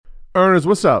Earners,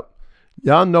 what's up?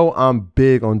 Y'all know I'm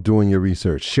big on doing your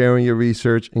research, sharing your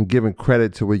research, and giving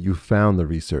credit to where you found the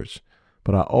research.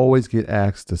 But I always get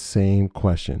asked the same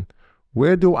question.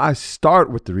 Where do I start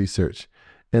with the research?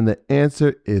 And the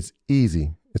answer is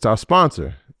easy. It's our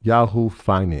sponsor, Yahoo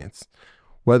Finance.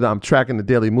 Whether I'm tracking the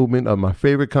daily movement of my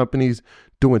favorite companies,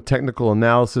 doing technical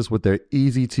analysis with their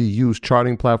easy-to-use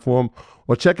charting platform,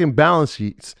 or checking balance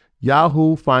sheets,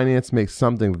 Yahoo Finance makes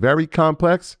something very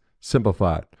complex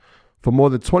simplified. For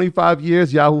more than 25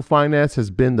 years, Yahoo Finance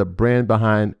has been the brand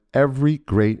behind every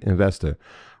great investor.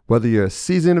 Whether you're a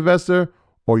seasoned investor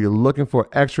or you're looking for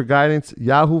extra guidance,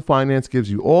 Yahoo Finance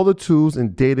gives you all the tools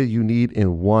and data you need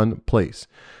in one place.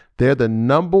 They're the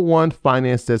 #1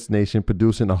 finance destination,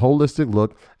 producing a holistic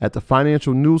look at the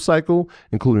financial news cycle,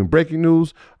 including breaking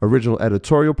news, original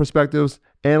editorial perspectives,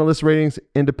 analyst ratings,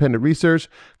 independent research,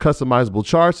 customizable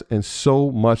charts, and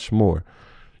so much more.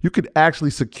 You could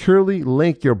actually securely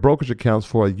link your brokerage accounts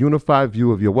for a unified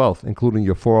view of your wealth, including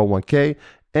your 401k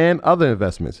and other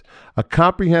investments. A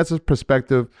comprehensive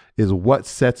perspective is what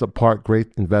sets apart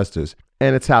great investors.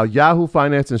 And it's how Yahoo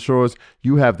Finance ensures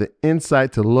you have the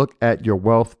insight to look at your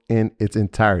wealth in its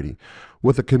entirety.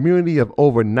 With a community of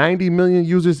over 90 million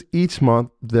users each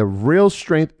month, the real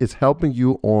strength is helping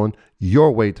you on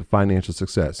your way to financial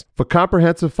success. For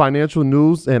comprehensive financial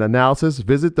news and analysis,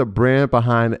 visit the brand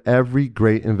behind every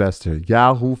great investor,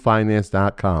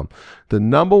 yahoofinance.com. The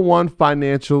 #1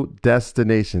 financial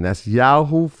destination. That's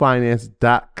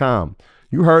yahoofinance.com.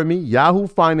 You heard me,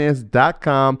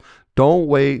 yahoofinance.com. Don't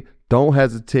wait. Don't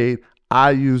hesitate.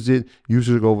 I use it. You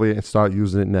should go over there and start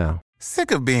using it now. Sick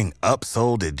of being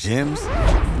upsold at gyms?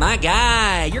 My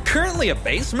guy, you're currently a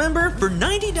base member? For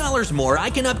 $90 more, I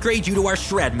can upgrade you to our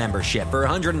Shred membership. For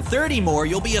 $130 more,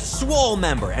 you'll be a Swole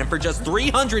member. And for just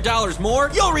 $300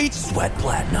 more, you'll reach Sweat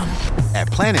Platinum.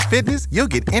 At Planet Fitness, you'll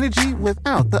get energy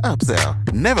without the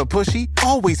upsell. Never pushy,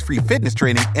 always free fitness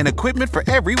training and equipment for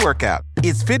every workout.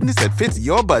 It's fitness that fits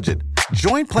your budget.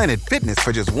 Join Planet Fitness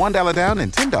for just $1 down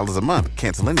and $10 a month.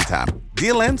 Cancel anytime.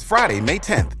 Deal ends Friday, May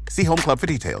 10th. See Home Club for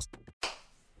details.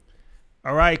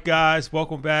 All right, guys,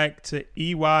 welcome back to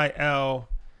EYL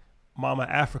Mama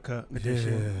Africa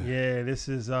edition. Yeah, this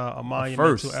is a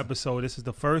monumental episode. This is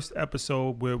the first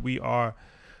episode where we are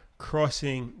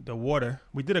crossing the water.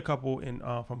 We did a couple in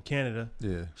from Canada.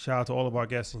 Yeah. Shout out to all of our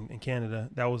guests in Canada.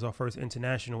 That was our first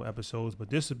international episodes, but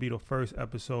this would be the first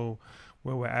episode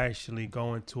where we're actually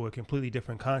going to a completely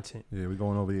different continent. Yeah, we're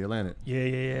going over the Atlantic.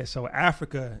 Yeah. So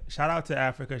Africa, shout out to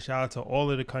Africa. Shout out to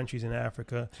all of the countries in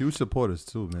Africa. Huge supporters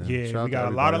too, man. Yeah, we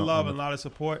got a lot of love and a lot of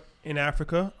support in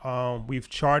Africa. We've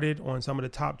charted on some of the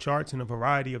top charts in a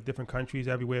variety of different countries,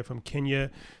 everywhere from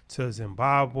Kenya to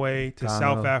Zimbabwe to Ghana,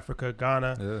 South Africa,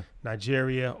 Ghana,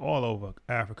 Nigeria, all over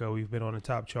Africa. We've been on the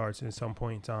top charts at some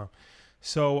point in time.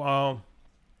 So, a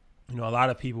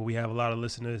lot of people, we have a lot of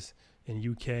listeners in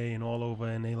UK and all over,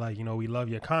 and they like, we love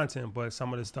your content, but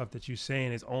some of the stuff that you're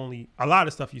saying is only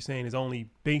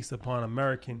based upon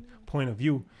American point of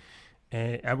view.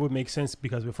 And that would make sense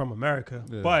because we're from America.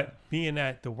 Yeah. But being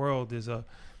that the world is our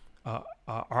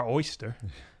oyster,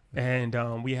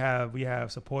 and we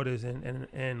have supporters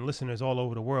and listeners all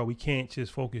over the world, we can't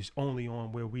just focus only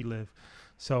on where we live.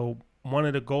 So one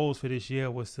of the goals for this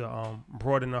year was to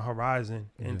broaden the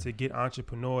horizon and to get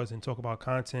entrepreneurs and talk about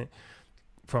content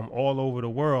from all over the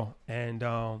world. And,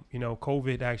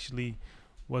 COVID actually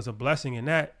was a blessing in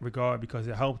that regard because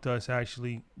it helped us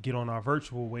actually get on our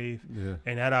virtual wave. Yeah.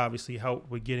 And that obviously helped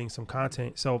with getting some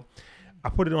content. So I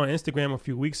put it on Instagram a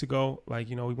few weeks ago, like,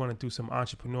 we want to do some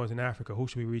entrepreneurs in Africa. Who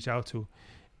should we reach out to?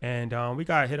 And we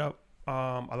got hit up.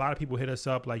 A lot of people hit us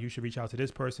up like, you should reach out to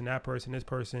this person, that person, this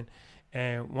person.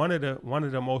 And one of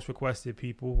the most requested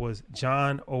people was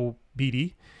John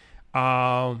Obidi. Did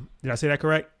I say that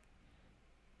correct?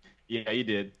 Yeah, you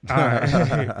did. All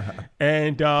right.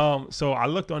 And so I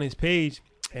looked on his page,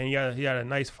 and he had a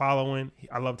nice following.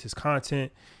 I loved his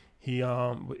content. He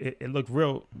it looked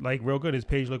real good. His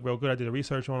page looked real good. I did a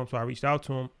research on him, so I reached out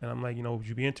to him, and I'm like, would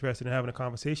you be interested in having a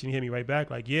conversation? He hit me right back,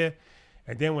 like, yeah.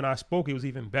 And then when I spoke, it was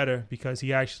even better because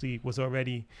he actually was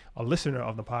already a listener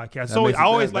of the podcast.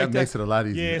 That makes it a lot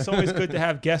easier. Yeah, it's always good to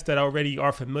have guests that already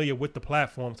are familiar with the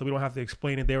platform, so we don't have to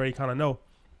explain it. They already kind of know.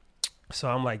 So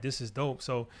I'm like, this is dope.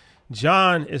 So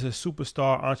John is a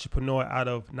superstar entrepreneur out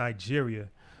of Nigeria.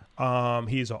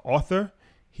 He is an author.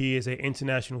 He is an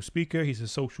international speaker. He's a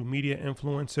social media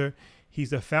influencer.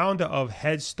 He's the founder of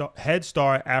Head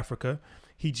Start Africa.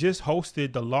 He just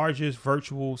hosted the largest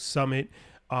virtual summit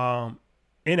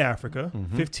in Africa.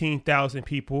 15,000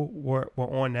 people were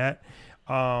on that.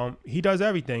 He does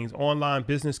everything. He's an online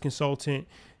business consultant,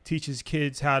 teaches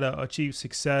kids how to achieve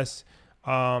success.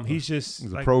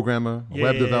 He's a programmer, a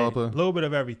web developer. A little bit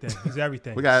of everything. He's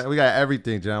everything. we got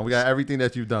everything, John. We got everything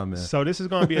that you've done, man. So this is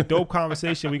going to be a dope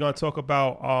conversation. We're going to talk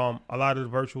about a lot of the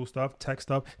virtual stuff, tech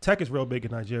stuff. Tech is real big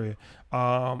in Nigeria.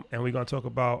 And we're going to talk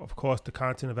about, of course, the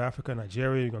continent of Africa,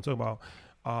 Nigeria. We're going to talk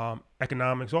about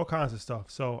economics, all kinds of stuff.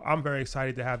 So I'm very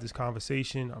excited to have this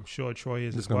conversation. I'm sure Troy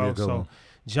is as well. So,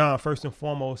 John, first and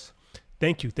foremost,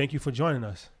 thank you. Thank you for joining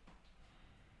us.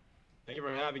 Thank you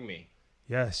for having me.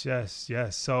 Yes.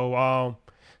 So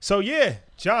yeah,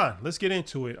 John, let's get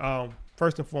into it.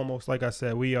 First and foremost, like I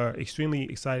said, we are extremely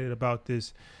excited about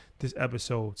this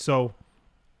episode. So,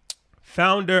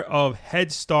 founder of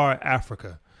Head Start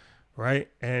Africa, right?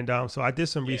 And so I did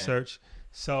some research.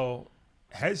 So,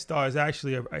 Head Start is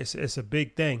actually it's a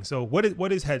big thing. So,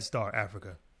 what is Head Start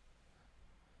Africa?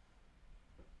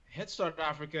 Head Start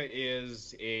Africa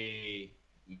is a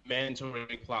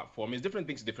mentoring platform. It's different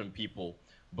things to different people.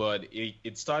 But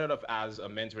it started off as a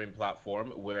mentoring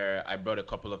platform where I brought a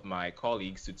couple of my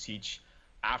colleagues to teach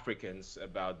Africans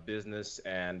about business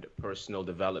and personal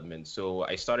development. So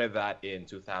I started that in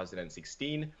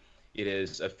 2016. It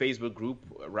is a Facebook group.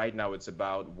 Right now it's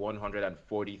about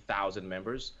 140,000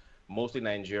 members, mostly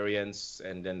Nigerians,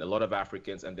 and then a lot of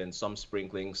Africans, and then some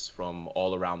sprinklings from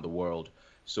all around the world.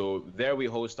 So there we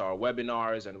host our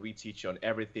webinars and we teach on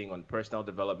everything on personal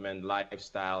development,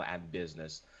 lifestyle, and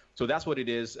business. So that's what it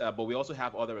is. But we also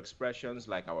have other expressions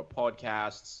like our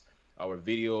podcasts, our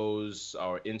videos,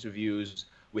 our interviews.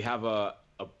 We have a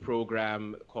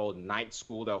program called Night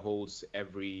School that holds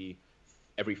every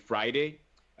Friday.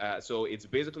 So it's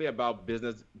basically about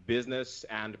business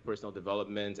and personal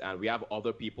development. And we have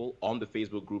other people on the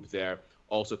Facebook group there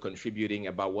also contributing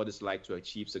about what it's like to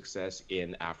achieve success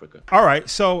in Africa. All right,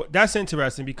 so that's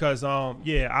interesting because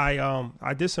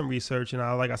I did some research and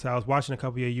like I said, I was watching a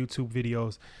couple of your YouTube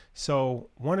videos. So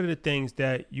one of the things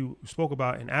that you spoke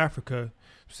about in Africa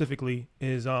specifically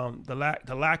is the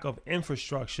lack of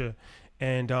infrastructure.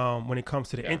 And when it comes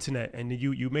to the internet, and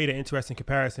you made an interesting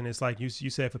comparison. It's like you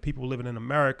said, for people living in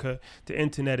America, the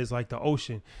internet is like the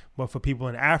ocean, but for people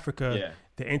in Africa,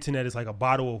 the internet is like a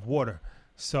bottle of water.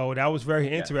 So that was very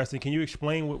interesting. Can you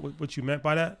explain what you meant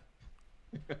by that?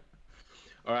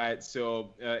 All right. So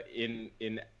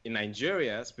in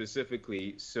Nigeria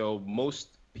specifically, so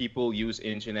most people use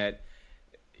internet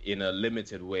in a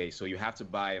limited way. So you have to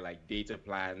buy like data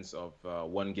plans of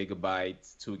 1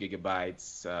 gigabyte, 2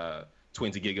 gigabytes,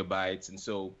 20 gigabytes. And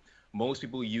so most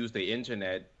people use the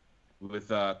internet with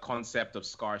a concept of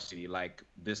scarcity, like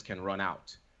this can run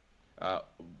out.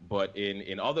 But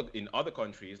in other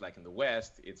countries, like in the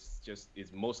West,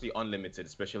 it's mostly unlimited,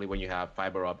 especially when you have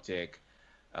fiber optic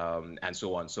and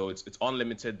so on. So it's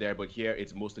unlimited there, but here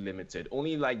it's mostly limited.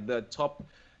 Only like the top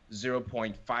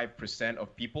 0.5%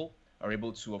 of people are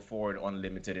able to afford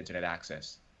unlimited internet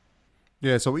access.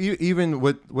 Yeah, so even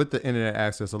with the internet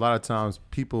access, a lot of times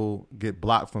people get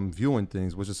blocked from viewing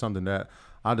things, which is something that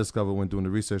I discovered when doing the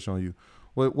research on you.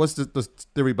 What's the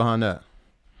theory behind that?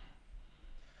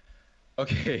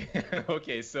 Okay. I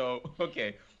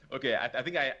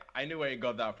think I knew where you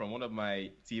got that from, one of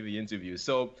my TV interviews.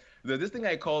 So this thing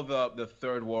I call the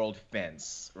third world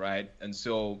fence, right? And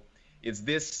so it's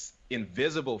this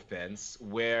invisible fence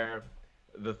where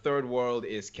the third world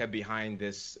is kept behind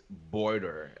this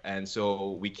border. And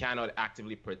so we cannot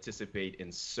actively participate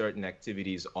in certain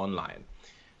activities online.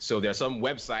 So there are some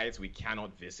websites we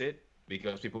cannot visit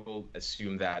because people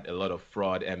assume that a lot of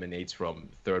fraud emanates from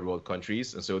third world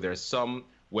countries. And so there's some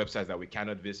websites that we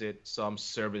cannot visit, some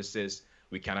services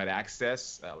we cannot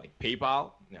access, like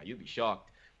PayPal. Now, you'd be shocked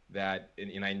that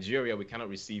in Nigeria, we cannot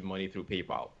receive money through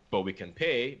PayPal, but we can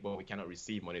pay, but we cannot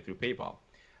receive money through PayPal.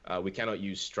 We cannot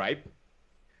use Stripe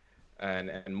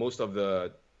and most of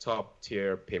the top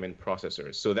tier payment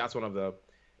processors. So that's one of the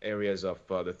areas of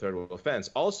the third world offense.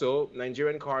 Also,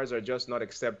 Nigerian cards are just not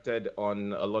accepted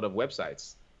on a lot of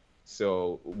websites.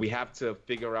 So we have to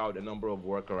figure out a number of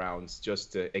workarounds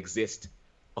just to exist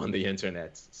on the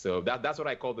internet. So that's what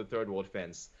I call the third world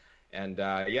fence. And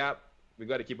we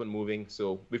got to keep on moving.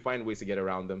 So we find ways to get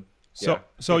around them. So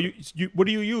you what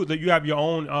do you use? You have your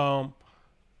own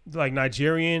like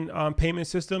Nigerian payment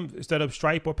system instead of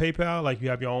Stripe or PayPal? Like you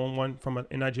have your own one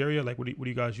in Nigeria? Like what do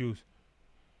you guys use?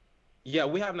 Yeah,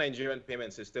 we have Nigerian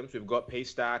payment systems. We've got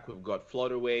Paystack, we've got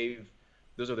Flutterwave.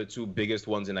 Those are the two biggest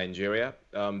ones in Nigeria.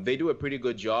 They do a pretty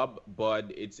good job, but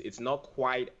it's not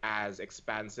quite as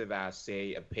expansive as,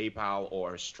 say, a PayPal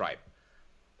or a Stripe.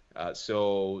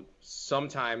 So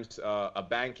sometimes a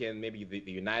bank in maybe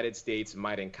the United States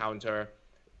might encounter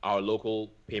our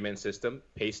local payment system,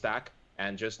 Paystack,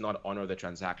 and just not honor the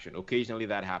transaction. Occasionally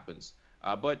that happens.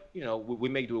 But we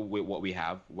make do with what we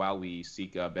have while we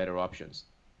seek better options.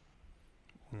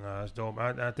 No, that's dope.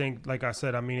 I think, like I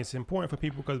said, I mean, it's important for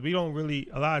people because we don't really,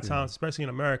 a lot of times, especially in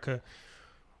America,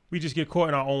 we just get caught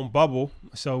in our own bubble.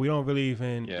 So we don't really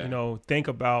even, think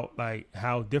about like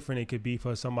how different it could be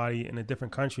for somebody in a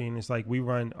different country. And it's like we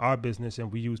run our business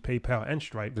and we use PayPal and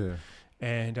Stripe. Yeah.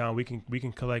 And we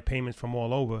can collect payments from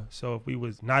all over. So if we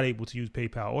was not able to use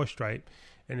PayPal or Stripe,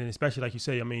 and then especially like you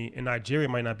say, I mean, in Nigeria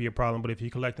it might not be a problem, but if you're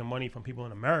collecting money from people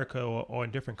in America or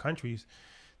in different countries,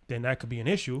 then that could be an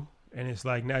issue. And it's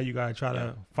like now you gotta try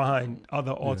to find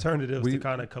other alternatives to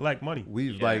kind of collect money.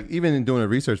 We've like even in doing the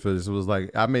research for this, it was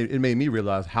like it made me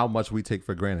realize how much we take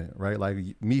for granted, right? Like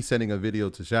me sending a video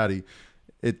to Shadi,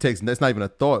 that's not even a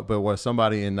thought, but what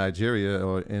somebody in Nigeria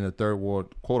or in a third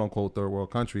world, quote unquote third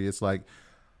world country, it's like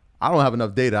I don't have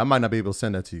enough data. I might not be able to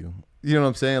send that to you. You know what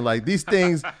I'm saying? Like these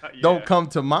things don't come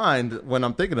to mind when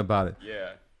I'm thinking about it.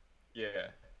 Yeah.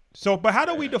 So, but how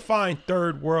do we define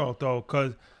third world though?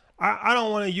 Because I don't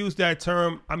want to use that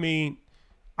term. I mean,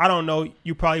 I don't know.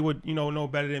 You probably would, know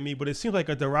better than me, but it seems like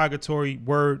a derogatory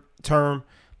word term.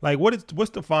 Like what's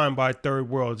defined by third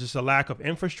world? Just a lack of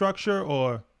infrastructure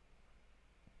or?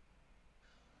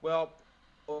 Well,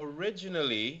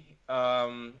 originally,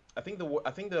 I think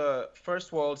the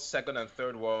first world, second and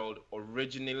third world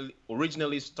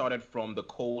originally started from the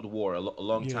Cold War a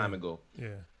long time ago. Yeah.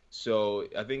 So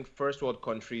I think first world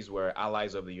countries were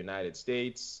allies of the United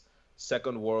States.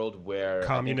 Second world were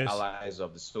allies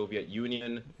of the Soviet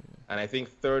Union, and I think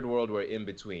third world were in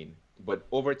between. But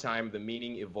over time, the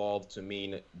meaning evolved to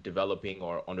mean developing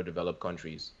or underdeveloped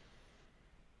countries.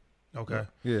 Okay.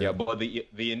 Yeah, but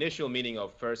the initial meaning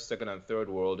of first, second, and third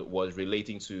world was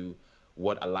relating to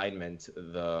what alignment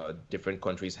the different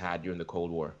countries had during the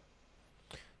Cold War.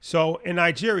 So in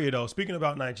Nigeria, though, speaking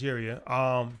about Nigeria,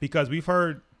 because we've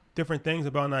heard different things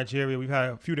about Nigeria, we've had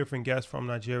a few different guests from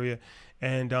Nigeria,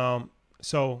 and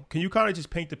so can you kind of just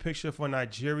paint the picture for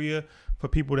Nigeria for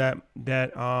people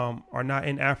that are not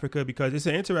in Africa, because it's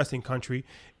an interesting country.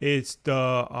 It's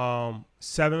the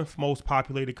seventh most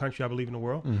populated country, I believe, in the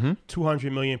world.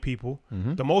 200 million people.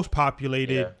 The most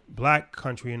populated black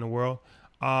country in the world.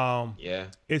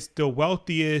 It's the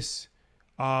wealthiest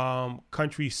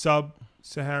country,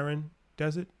 sub-Saharan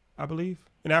desert, I believe,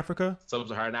 in Africa.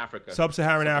 Sub-Saharan Africa.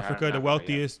 Sub-Saharan Africa, the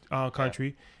wealthiest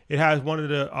country. It has one of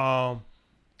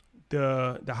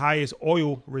the highest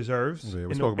oil reserves in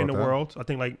the world. I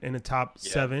think like in the top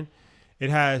 7. It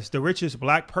has the richest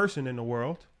black person in the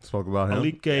world. Spoke about him.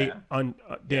 Alike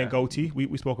Dangote.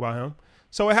 We spoke about him.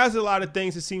 So it has a lot of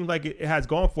things. It seems like it has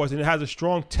gone for us, and it has a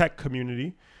strong tech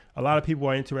community. A lot of people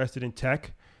are interested in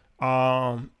tech.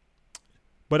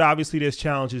 But obviously there's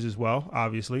challenges as well,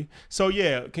 obviously. So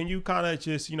yeah, can you kind of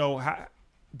just,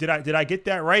 did I get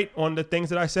that right on the things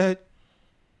that I said?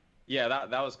 Yeah,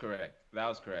 that was correct.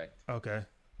 Okay.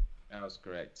 That was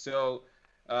correct. So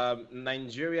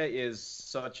Nigeria is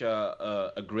such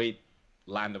a great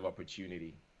land of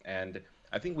opportunity. And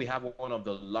I think we have one of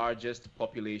the largest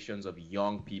populations of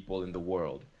young people in the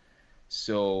world.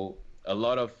 So a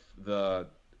lot of the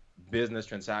business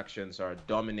transactions are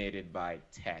dominated by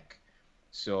tech.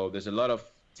 So there's a lot of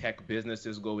tech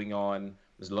businesses going on.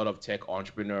 There's a lot of tech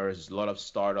entrepreneurs, a lot of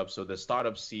startups. So the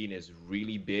startup scene is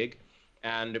really big.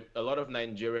 And a lot of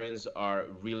Nigerians are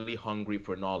really hungry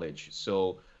for knowledge.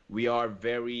 So we are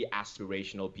very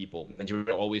aspirational people. Nigerians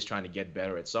are always trying to get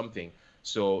better at something.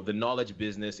 So the knowledge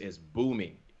business is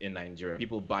booming in Nigeria.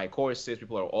 People buy courses.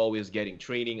 People are always getting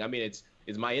training. I mean, it's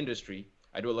my industry.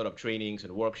 I do a lot of trainings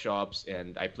and workshops,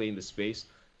 and I play in the space.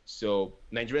 So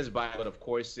Nigerians buy a lot of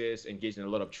courses, engage in a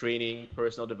lot of training,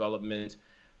 personal development,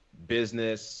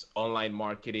 business, online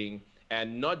marketing.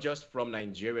 And not just from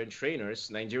Nigerian trainers.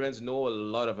 Nigerians know a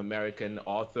lot of American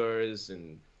authors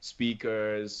and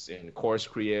speakers and course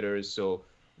creators. So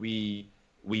we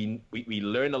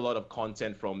learn a lot of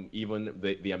content from even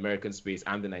the American space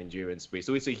and the Nigerian space.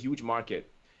 So it's a huge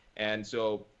market. And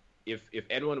so if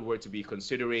anyone were to be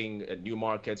considering new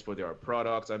markets for their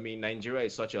products, I mean, Nigeria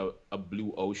is such a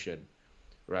blue ocean,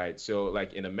 right? So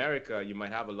like in America, you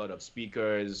might have a lot of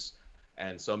speakers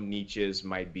and some niches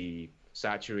might be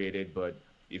saturated, but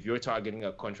if you're targeting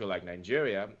a country like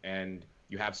Nigeria and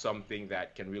you have something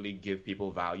that can really give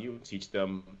people value, teach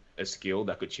them a skill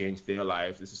that could change their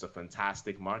lives, this is a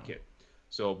fantastic market.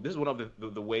 So this is one of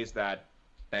the ways that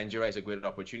Nigeria is a great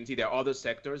opportunity. There are other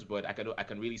sectors, but I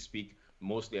can really speak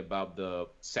mostly about the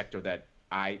sector that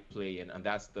I play in, and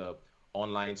that's the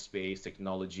online space,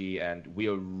 technology, and we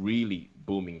are really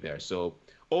booming there. So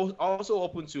also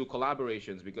open to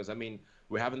collaborations, because I mean,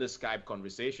 we're having this Skype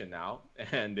conversation now,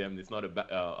 and it's not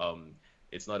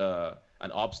a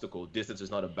an obstacle. Distance is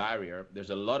not a barrier. There's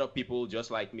a lot of people just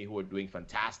like me who are doing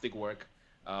fantastic work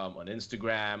on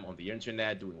Instagram, on the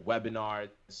internet, doing webinars,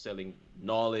 selling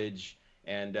knowledge,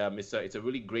 and it's a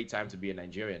really great time to be a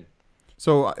Nigerian.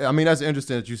 So, I mean, that's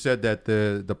interesting that you said that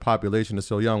the population is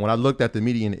so young. When I looked at the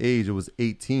median age, it was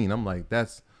 18. I'm like,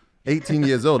 that's 18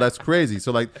 years old. That's crazy.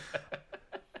 So, like,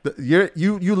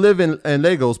 you live in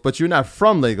Lagos, but you're not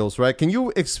from Lagos, right? Can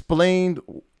you explain,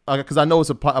 because I know it's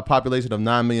a population of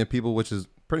 9 million people, which is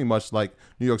pretty much like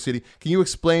New York City. Can you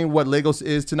explain what Lagos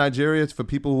is to Nigeria for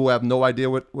people who have no idea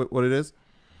what it is?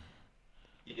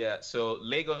 Yeah, so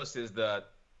Lagos is the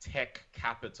tech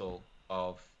capital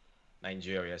of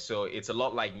Nigeria. So it's a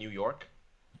lot like New York.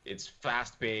 It's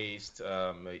fast-paced,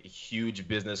 a huge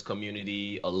business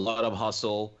community, a lot of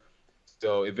hustle.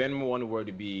 So if anyone were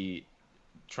to be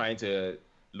trying to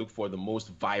look for the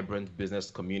most vibrant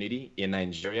business community in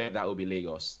Nigeria, that would be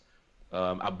Lagos.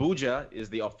 Abuja is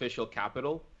the official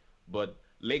capital, but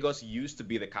Lagos used to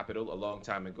be the capital a long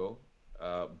time ago.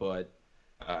 But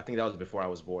I think that was before I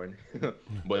was born.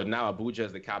 But now Abuja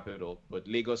is the capital, but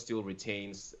Lagos still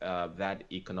retains that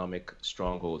economic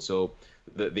stronghold. So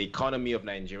the economy of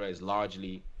Nigeria is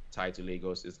largely tied to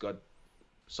Lagos. It's got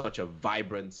such a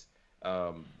vibrant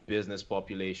business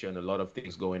population, a lot of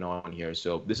things going on here.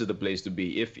 So this is the place to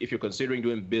be. If you're considering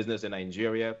doing business in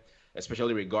Nigeria,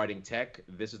 especially regarding tech,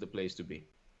 this is the place to be.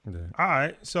 Yeah. All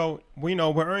right. So we know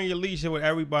we're Earn Your Leisure. What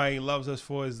everybody loves us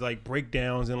for is like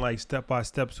breakdowns and like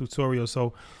step-by-step tutorials.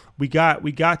 So we got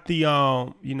the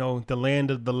the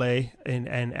land of delay in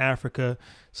Africa.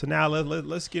 So now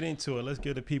let's get into it. Let's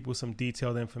give the people some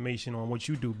detailed information on what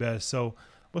you do best. So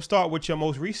we'll start with your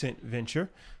most recent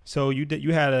venture. So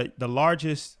you had the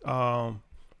largest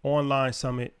online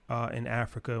summit in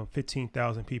Africa,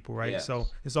 15,000 people, right? Yes. So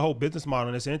it's a whole business model,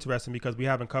 and it's interesting because we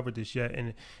haven't covered this yet.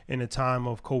 In the time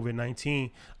of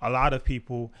COVID-19, a lot of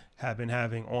people have been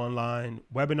having online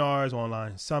webinars,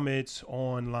 online summits,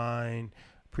 online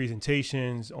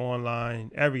presentations,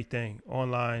 online everything,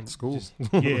 online schools.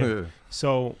 Yeah.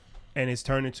 So, and it's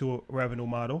turned into a revenue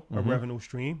model, a revenue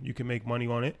stream. You can make money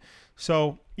on it.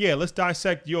 So yeah, let's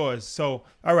dissect yours. So,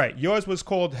 all right, yours was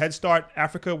called Head Start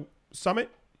Africa Summit.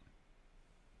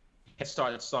 Head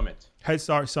Start Summit. Head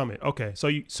Start Summit. Okay.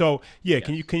 Yes.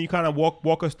 Can you kind of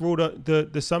walk us through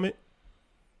the summit?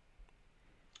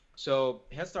 So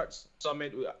Head Start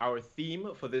Summit, our theme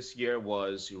for this year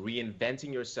was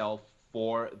reinventing yourself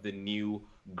for the new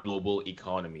global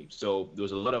economy. So there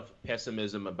was a lot of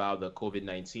pessimism about the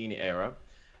COVID-19 era.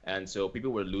 And so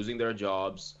people were losing their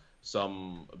jobs.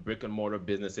 Some brick and mortar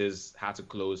businesses had to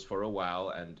close for a while.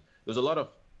 And there was a lot of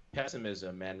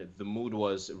pessimism and the mood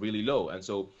was really low. And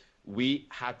so we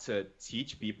had to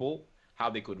teach people how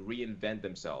they could reinvent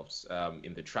themselves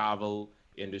in the travel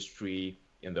industry,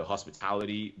 in the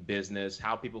hospitality business,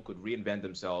 how people could reinvent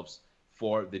themselves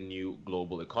for the new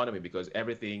global economy, because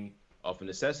everything of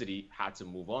necessity had to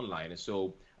move online. And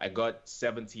so I got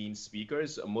 17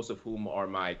 speakers, most of whom are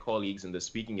my colleagues in the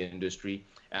speaking industry.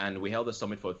 And we held the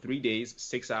summit for 3 days,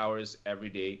 6 hours every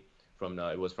day.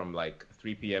 It was from like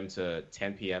 3 p.m. to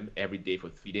 10 p.m. every day for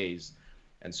 3 days.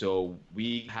 And so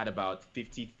we had about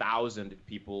 50,000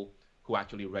 people who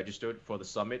actually registered for the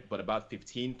summit, but about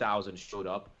 15,000 showed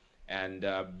up. And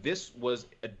this was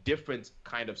a different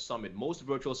kind of summit. Most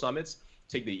virtual summits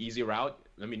take the easy route.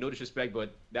 I mean, no disrespect,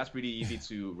 but that's pretty easy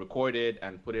to record it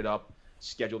and put it up,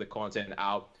 schedule the content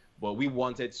out. But we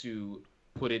wanted to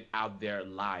put it out there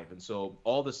live. And so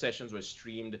all the sessions were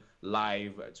streamed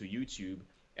live to YouTube.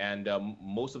 And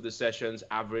most of the sessions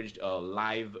averaged a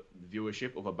live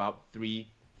viewership of about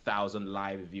 3,000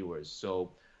 live viewers.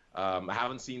 So I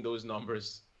haven't seen those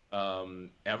numbers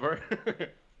ever,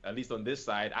 at least on this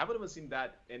side. I haven't even seen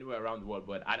that anywhere around the world,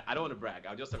 but I don't want to brag.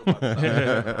 I'll just talk about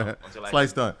it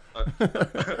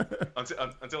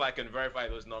until I can verify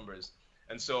those numbers.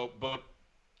 And so, but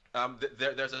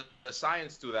there's a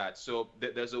science to that. So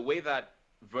there's a way that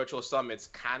virtual summits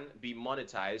can be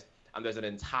monetized. And there's an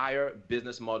entire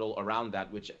business model around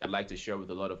that, which I'd like to share with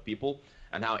a lot of people,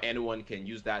 and how anyone can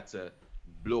use that to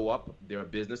blow up their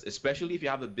business, especially if you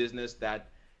have a business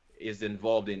that is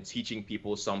involved in teaching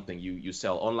people something. You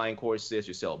sell online courses,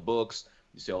 you sell books,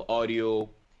 you sell audio,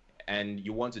 and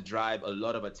you want to drive a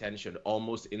lot of attention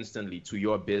almost instantly to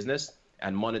your business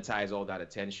and monetize all that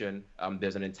attention.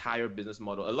 There's an entire business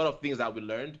model, a lot of things that we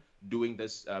learned doing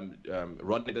this,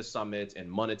 running the summit and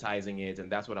monetizing it,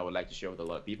 and that's what I would like to share with a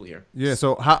lot of people here. Yeah.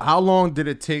 So how long did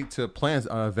it take to plan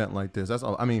an event like this? That's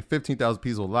all. I mean, 15,000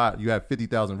 people is a lot. You have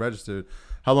 50,000 registered.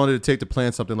 How long did it take to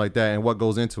plan something like that, and what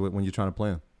goes into it when you're trying to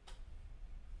plan?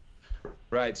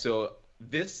 Right. So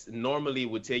this normally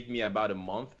would take me about a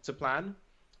month to plan.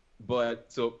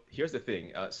 But so here's the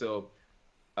thing.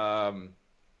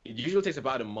 It usually takes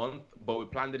about a month, but we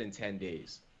planned it in 10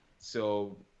 days.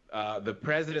 So the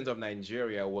president of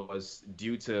Nigeria was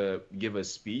due to give a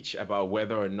speech about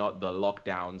whether or not the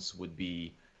lockdowns would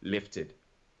be lifted.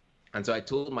 And so I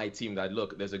told my team that,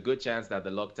 look, there's a good chance that the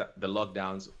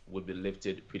lockdowns would be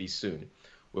lifted pretty soon.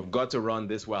 We've got to run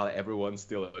this while everyone's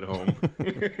still at home.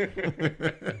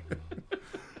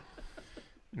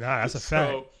 Nah, that's a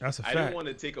fact. That's a fact. I didn't want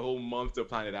to take a whole month to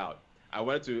plan it out. I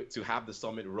wanted to have the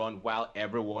summit run while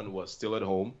everyone was still at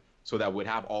home, so that we'd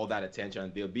have all that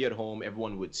attention. They'll be at home,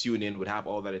 everyone would tune in, would have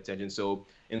all that attention. So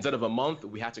instead of a month,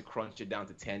 we had to crunch it down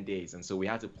to 10 days. And so we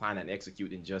had to plan and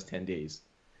execute in just 10 days.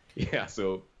 Yeah,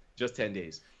 so just 10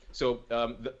 days. So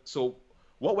so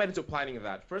what went into planning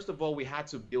that? First of all, we had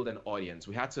to build an audience.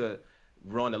 We had to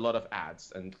run a lot of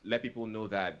ads and let people know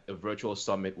that a virtual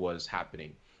summit was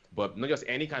happening. But not just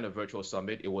any kind of virtual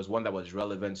summit, it was one that was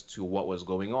relevant to what was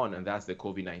going on, and that's the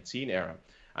COVID-19 era.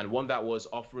 And one that was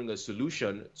offering a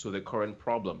solution to the current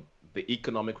problem, the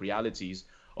economic realities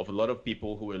of a lot of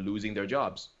people who were losing their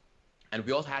jobs. And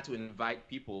we also had to invite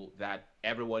people that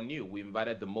everyone knew. We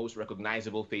invited the most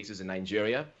recognizable faces in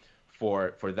Nigeria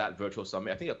for that virtual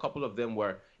summit. I think a couple of them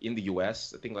were in the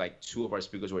US. I think like 2 of our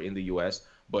speakers were in the US,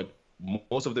 but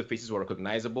most of the faces were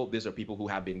recognizable. These are people who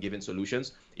have been given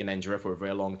solutions in Nigeria for a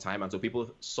very long time. And so people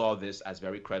saw this as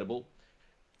very credible.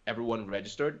 Everyone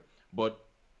registered. But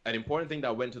an important thing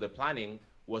that went to the planning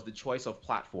was the choice of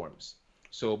platforms.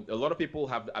 So a lot of people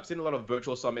I've seen a lot of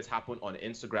virtual summits happen on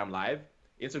Instagram Live.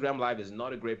 Instagram Live is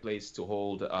not a great place to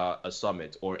hold a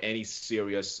summit or any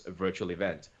serious virtual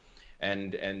event.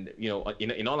 And you know,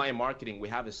 in online marketing, we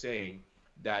have a saying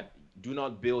that do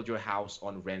not build your house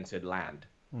on rented land.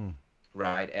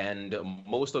 Right. And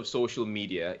most of social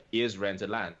media is rented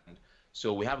land.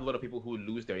 So we have a lot of people who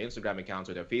lose their Instagram accounts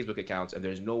or their Facebook accounts, and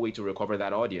there's no way to recover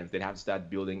that audience. They'd have to start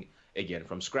building again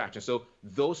from scratch. And so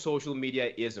though social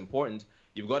media is important,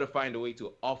 you've got to find a way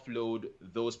to offload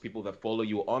those people that follow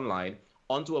you online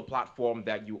onto a platform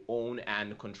that you own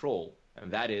and control. And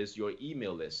that is your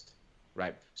email list.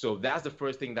 Right. So that's the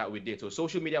first thing that we did. So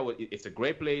social media, it's a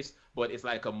great place, but it's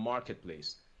like a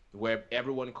marketplace where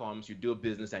everyone comes, you do a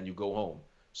business, and you go home.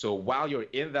 So while you're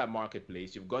in that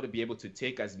marketplace, you've got to be able to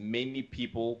take as many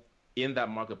people in that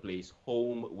marketplace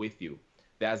home with you.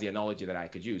 That's the analogy that I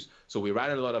could use. So we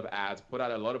ran a lot of ads, put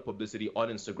out a lot of publicity on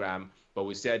Instagram, but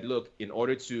we said, look, in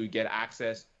order to get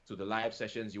access to the live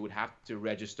sessions, you would have to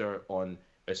register on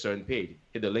a certain page.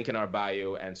 Hit the link in our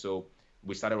bio. And so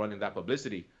we started running that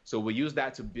publicity. So we used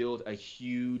that to build a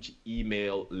huge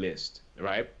email list,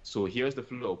 right? So here's the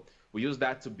flow. We use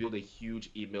that to build a huge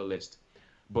email list.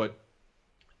 But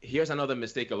here's another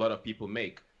mistake a lot of people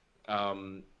make.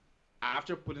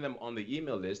 After putting them on the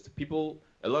email list,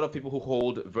 a lot of people who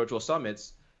hold virtual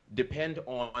summits depend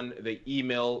on the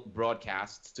email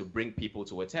broadcasts to bring people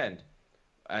to attend.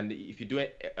 And if you do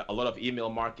a lot of email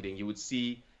marketing, you would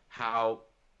see how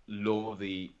low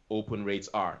the open rates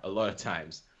are a lot of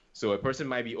times. So a person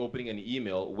might be opening an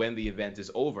email when the event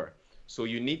is over. So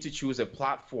you need to choose a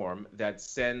platform that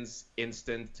sends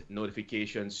instant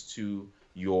notifications to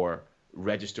your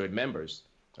registered members,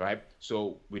 right?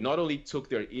 So we not only took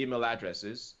their email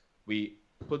addresses, we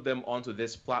put them onto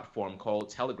this platform called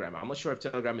Telegram. I'm not sure if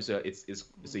Telegram is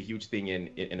a huge thing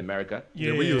in America.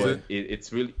 Yeah, we use it.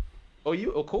 It's really,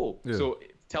 oh cool. Yeah. So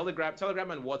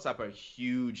Telegram and WhatsApp are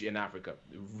huge in Africa,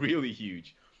 really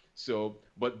huge. So,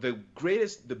 but the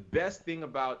best thing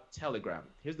about Telegram,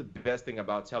 here's the best thing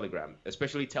about Telegram,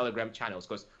 especially Telegram channels,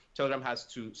 because Telegram has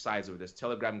 2 sides of this,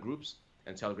 Telegram groups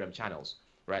and Telegram channels,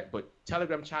 right? But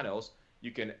Telegram channels,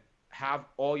 you can have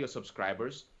all your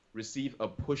subscribers receive a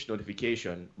push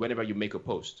notification whenever you make a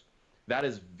post. That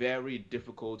is very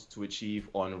difficult to achieve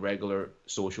on regular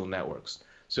social networks.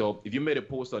 So if you made a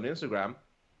post on Instagram,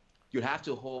 you'd have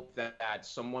to hope that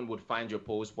someone would find your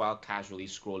post while casually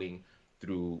scrolling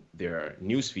through their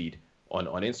newsfeed on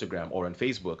Instagram or on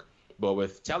Facebook. But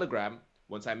with Telegram,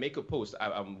 once I make a post,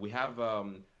 we have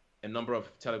a number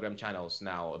of Telegram channels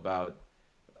now,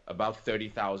 about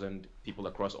 30,000 people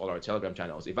across all our Telegram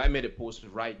channels. If I made a post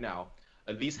right now,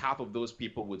 at least half of those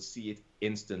people would see it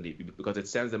instantly because it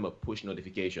sends them a push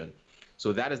notification.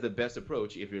 So that is the best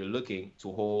approach if you're looking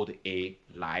to hold a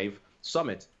live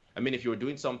summit. I mean, if you're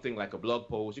doing something like a blog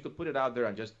post, you could put it out there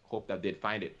and just hope that they'd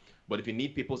find it. But if you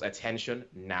need people's attention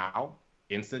now,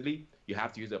 instantly, you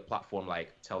have to use a platform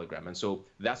like Telegram. And so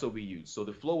that's what we use. So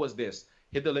the flow was this: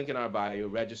 hit the link in our bio,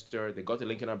 register. They got the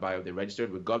link in our bio, they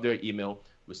registered, we got their email,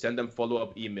 we send them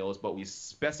follow-up emails, but we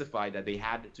specified that they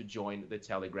had to join the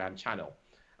Telegram channel.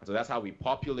 And so that's how we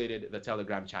populated the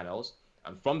Telegram channels.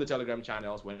 And from the Telegram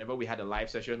channels, whenever we had a live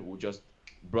session, we'll just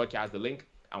broadcast the link,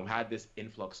 and we had this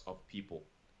influx of people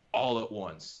all at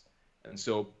once. And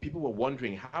so people were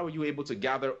wondering, how are you able to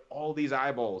gather all these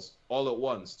eyeballs all at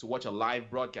once to watch a live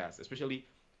broadcast? Especially,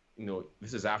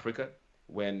 this is Africa,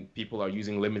 when people are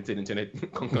using limited internet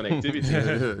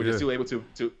connectivity, but you're still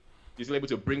able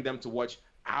to bring them to watch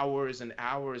hours and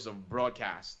hours of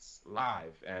broadcasts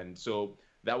live. And so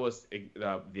that was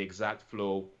the exact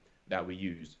flow that we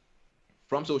used.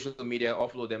 From social media,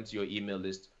 offload them to your email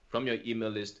list. From your email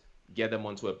list, get them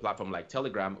onto a platform like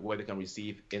Telegram, where they can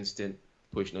receive instant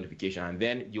push notification. And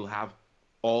then you'll have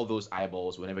all those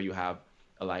eyeballs whenever you have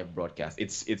a live broadcast.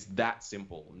 It's that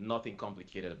simple. Nothing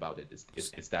complicated about it.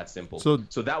 It's that simple.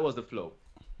 So that was the flow.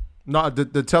 No,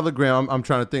 the Telegram, I'm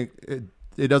trying to think.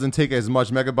 It doesn't take as much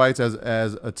megabytes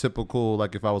as a typical,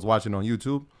 like if I was watching on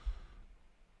YouTube.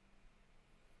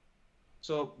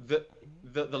 So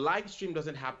the live stream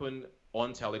doesn't happen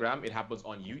on Telegram. It happens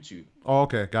on YouTube. Oh,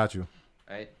 okay. Got you.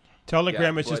 Right?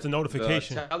 Telegram is just a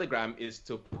notification. The Telegram is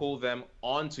to pull them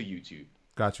onto YouTube.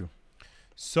 Got you.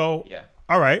 So,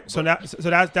 all right. So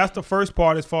that's the first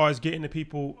part as far as getting the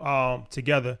people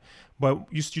together. But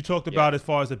you talked about as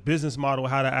far as the business model,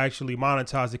 how to actually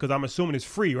monetize it, because I'm assuming it's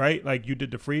free, right? Like you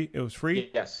did the free, it was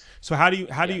free. Yes. So how do you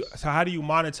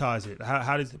monetize it?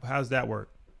 How does that work?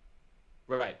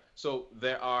 Right. So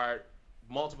there are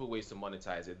multiple ways to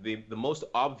monetize it. The most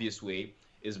obvious way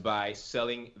is by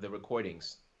selling the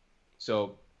recordings.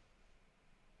 So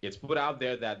it's put out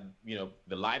there that,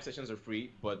 the live sessions are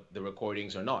free, but the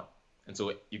recordings are not. And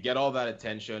so you get all that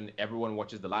attention. Everyone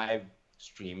watches the live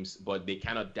streams, but they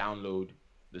cannot download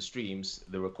the streams.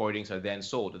 The recordings are then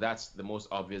sold. That's the most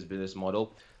obvious business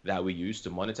model that we use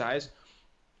to monetize.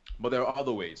 But there are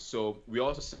other ways. So we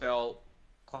also sell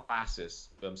classes,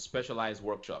 specialized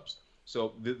workshops.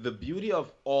 So the beauty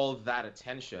of all that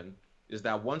attention is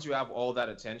that once you have all that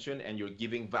attention and you're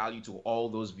giving value to all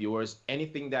those viewers,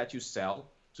 anything that you sell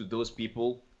to those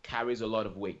people carries a lot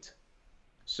of weight.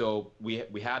 So we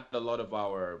had a lot of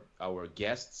our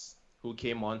guests who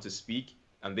came on to speak,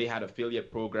 and they had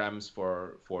affiliate programs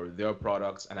for their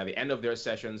products. And at the end of their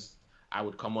sessions, I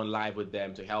would come on live with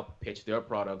them to help pitch their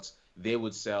products. They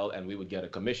would sell and we would get a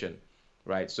commission,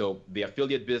 right? So the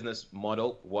affiliate business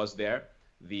model was there.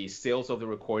 The sales of the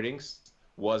recordings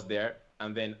was there.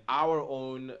 And then our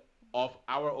own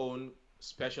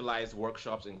specialized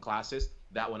workshops and classes,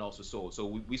 that one also sold. So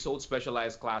we sold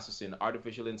specialized classes in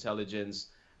artificial intelligence,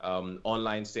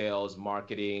 online sales,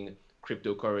 marketing,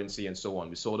 cryptocurrency, and so on.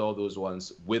 We sold all those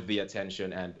ones with the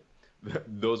attention, and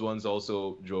those ones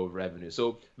also drove revenue.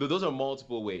 So those are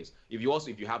multiple ways. If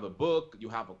you have a book, you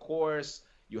have a course,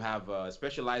 you have a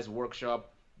specialized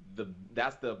workshop,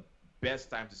 that's the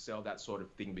best time to sell that sort of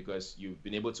thing, because you've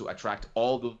been able to attract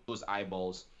all those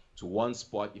eyeballs to one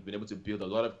spot. You've been able to build a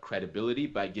lot of credibility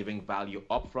by giving value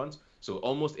upfront. So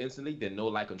almost instantly, they know,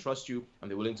 like, and trust you, and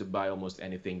they're willing to buy almost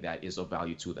anything that is of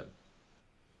value to them.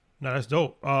 No, that's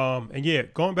dope. And yeah,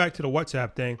 going back to the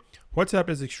WhatsApp thing, WhatsApp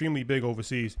is extremely big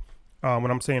overseas.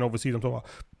 When I'm saying overseas, I'm talking about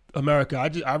America.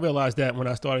 I realized that when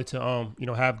I started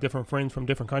to have different friends from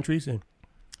different countries, and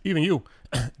even you,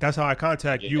 that's how I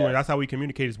contact you, and that's how we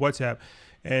communicate is WhatsApp.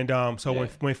 And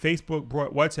when Facebook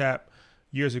brought WhatsApp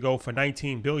years ago for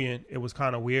 $19 billion, it was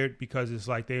kind of weird, because it's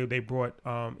like they brought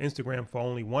Instagram for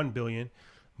only $1 billion,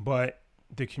 but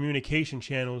the communication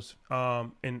channels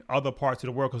in other parts of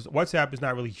the world, because WhatsApp is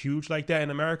not really huge like that in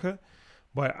America,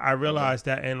 but I realized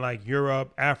that in like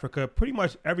Europe, Africa, pretty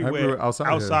much everywhere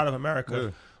outside of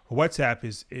America, WhatsApp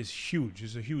is huge.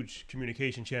 It's a huge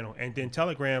communication channel. And then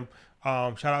Telegram,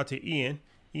 shout out to Ian.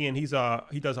 Ian, he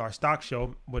does our stock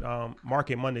show, but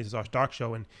Market Mondays is our stock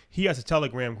show, and he has a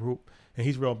Telegram group, and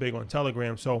he's real big on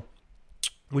Telegram. So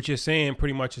what you're saying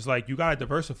pretty much is like you gotta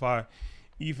diversify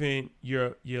even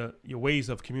your ways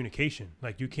of communication.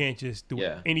 Like you can't just do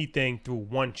anything through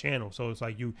one channel. So it's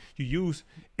like you use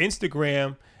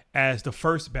Instagram as the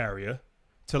first barrier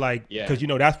to because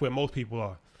that's where most people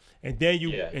are. And then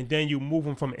you move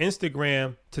them from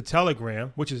Instagram to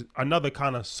Telegram, which is another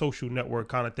kind of social network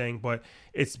kind of thing, but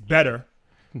it's better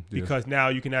because now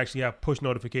you can actually have push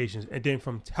notifications. And then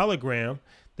from Telegram,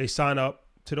 they sign up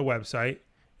to the website,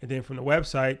 and then from the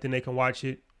website, then they can watch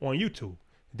it on YouTube.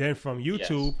 Then from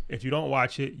YouTube, if you don't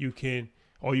watch it, you can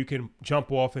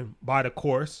jump off and buy the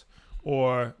course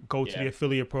or go to the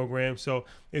affiliate program. So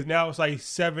it's like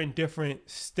 7 different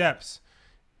steps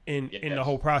in the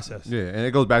whole process. Yeah, and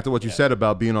it goes back to what you said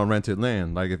about being on rented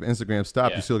land. Like if Instagram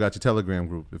stopped, you still got your Telegram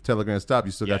group. If Telegram stopped,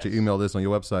 you still got your email list on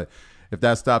your website. If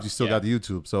that stops, you still got the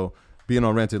YouTube. So being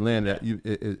on rented land,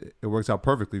 it works out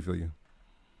perfectly for you.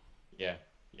 Yeah.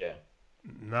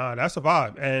 Nah, that's a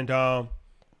vibe. And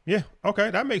yeah,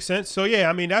 okay, that makes sense. So yeah,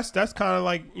 I mean that's kind of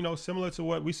like, you know, similar to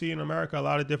what we see in America. A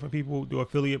lot of different people do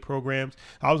affiliate programs.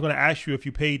 I was going to ask you if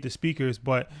you paid the speakers,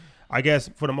 but I guess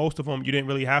for the most of them you didn't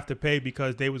really have to pay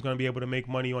because they was going to be able to make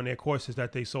money on their courses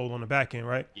that they sold on the back end,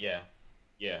 right? Yeah.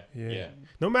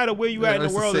 No matter where you at in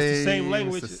the world, it's the same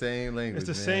language. It's the same language. It's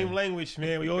the same language,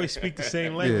 man. We always speak the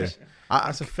same language.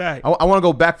 That's a fact. I want to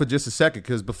go back for just a second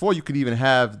because before you could even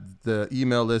have the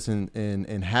email list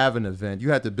and have an event, you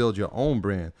had to build your own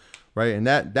brand, right? And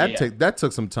that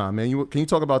took some time, man. Can you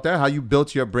talk about that? How you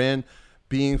built your brand,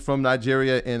 being from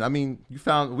Nigeria, and I mean, we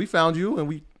found you,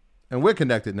 and we're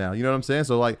connected now. You know what I'm saying?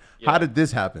 So like, how did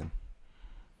this happen?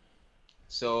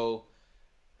 So,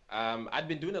 I'd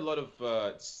been doing a lot of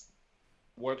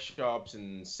workshops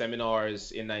and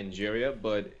seminars in Nigeria,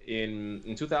 but in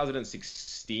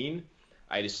 2016,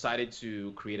 I decided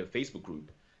to create a Facebook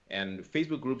group. And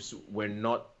Facebook groups were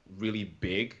not really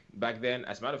big back then.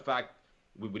 As a matter of fact,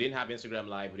 we didn't have Instagram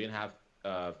Live, we didn't have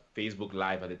Facebook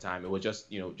Live at the time. It was just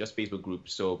Facebook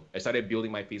groups. So I started building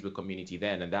my Facebook community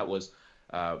then, and that was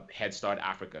Head Start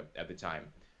Africa at the time.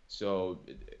 So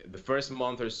the first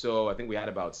month or so, I think we had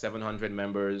about 700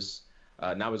 members.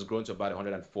 Now it's grown to about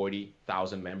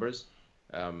 140,000 members.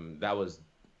 That was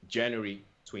January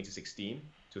 2016.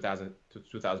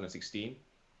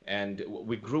 And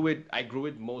I grew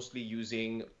it mostly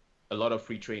using a lot of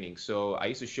free training. So I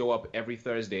used to show up every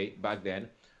Thursday back then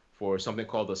for something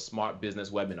called the Smart Business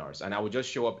Webinars. And I would just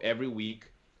show up every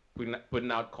week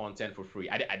putting out content for free.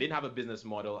 I didn't have a business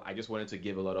model. I just wanted to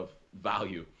give a lot of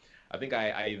value. I think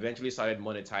I eventually started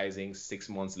monetizing 6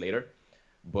 months later.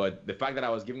 But the fact that I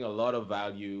was giving a lot of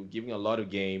value, giving a lot of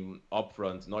game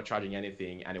upfront, not charging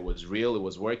anything, and it was real, it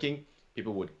was working,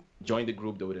 people would join the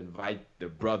group. They would invite their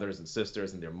brothers and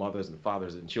sisters and their mothers and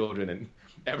fathers and children, and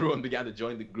everyone began to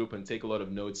join the group and take a lot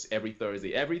of notes every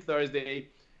Thursday. Every Thursday,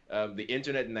 the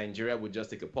internet in Nigeria would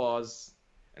just take a pause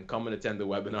and come and attend the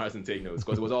webinars and take notes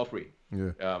because it was all free.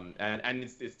 And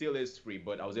it still is free,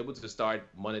 but I was able to start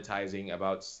monetizing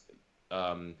about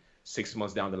 6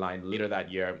 months down the line. Later that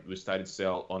year, we started to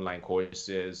sell online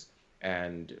courses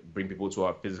and bring people to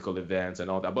our physical events and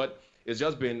all that. But it's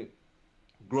just been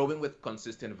growing with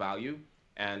consistent value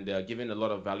and giving a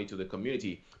lot of value to the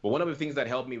community. But one of the things that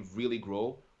helped me really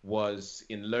grow was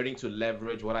in learning to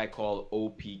leverage what I call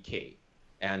OPK.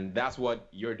 And that's what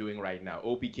you're doing right now.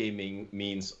 OPK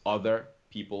means other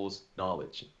people's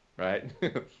knowledge, right?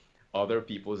 Other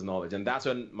people's knowledge. And that's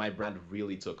when my brand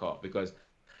really took off, because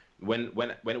when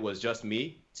it was just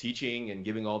me teaching and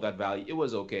giving all that value, it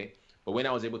was okay. But when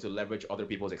I was able to leverage other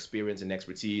people's experience and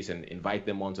expertise and invite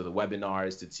them onto the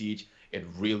webinars to teach, it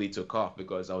really took off,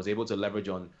 because I was able to leverage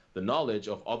on the knowledge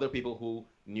of other people who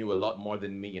knew a lot more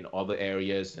than me in other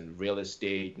areas, in real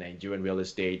estate, Nigerian real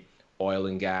estate, oil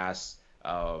and gas,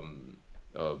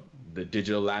 the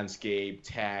digital landscape,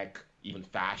 tech, even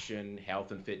fashion,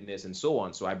 health and fitness, and so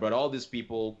on. So I brought all these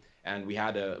people, and we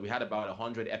had about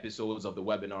 100 episodes of the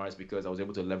webinars because I was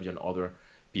able to leverage on other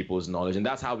people's knowledge. And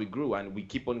that's how we grew, and we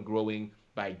keep on growing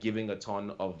by giving a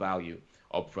ton of value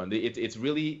upfront. It's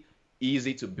really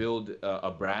easy to build a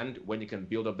brand when you can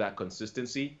build up that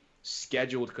consistency,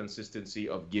 scheduled consistency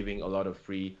of giving a lot of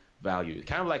free value.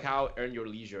 Kind of like how Earn Your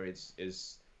Leisure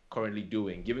is currently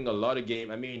doing, giving a lot of game.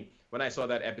 I mean, when I saw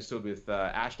that episode with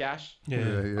Ash Cash,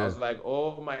 I was like,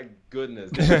 oh my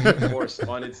goodness, this is a course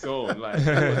on its own. Like,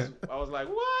 I was like,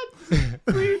 what?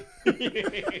 Free?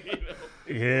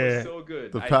 It was so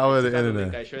good. The power of the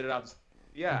internet. I shared it out.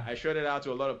 I shared it out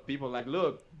to a lot of people. Like,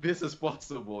 look, this is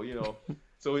possible.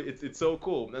 So it's so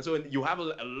cool. And so you have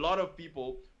a lot of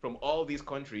people from all these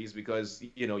countries, because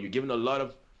you're giving a lot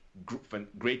of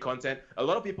great content. A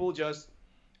lot of people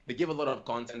they give a lot of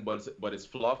content, but it's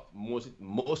fluff,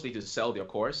 mostly to sell their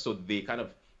course. So they kind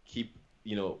of keep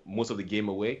most of the game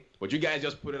away. But you guys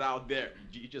just put it out there.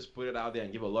 You just put it out there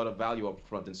and give a lot of value up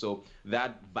front. And so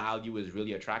that value is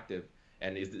really attractive.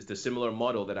 And it's the similar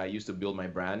model that I used to build my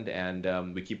brand,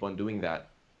 and we keep on doing that.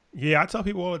 Yeah, I tell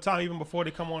people all the time, even before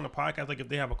they come on the podcast, like if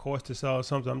they have a course to sell or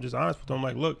something, I'm just honest with them. I'm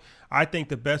like, look, I think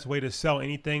the best way to sell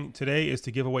anything today is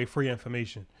to give away free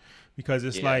information, because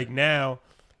it's like now,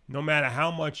 no matter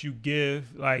how much you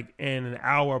give, like in an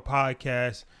hour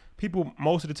podcast, people,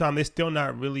 most of the time, they're still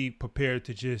not really prepared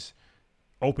to just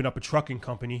open up a trucking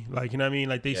company. Like, you know what I mean?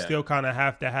 Like they still kind of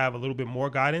have to have a little bit more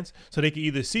guidance, so they can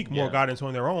either seek more guidance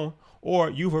on their own, or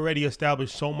you've already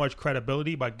established so much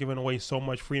credibility by giving away so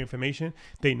much free information.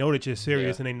 They know that you're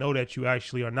serious and they know that you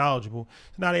actually are knowledgeable.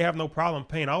 So now they have no problem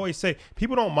paying. I always say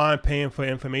people don't mind paying for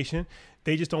information.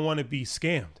 They just don't want to be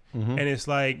scammed. And it's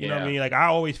like, you know what I mean? Like I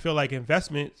always feel like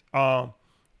investments,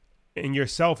 in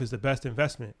yourself is the best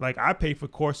investment. Like I pay for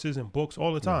courses and books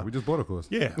all the time. We just bought a course.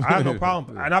 Yeah, I have no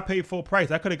problem. And I paid full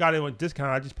price. I could have got it on discount.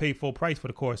 I just paid full price for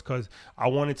the course because I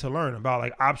wanted to learn about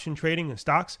like option trading and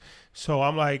stocks. So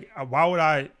I'm like, why would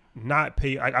I not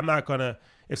pay? I'm not going to,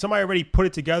 if somebody already put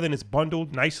it together and it's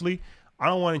bundled nicely, I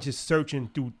don't want to just search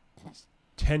and do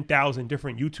 10,000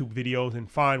 different YouTube videos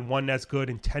and find one that's good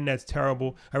and 10 that's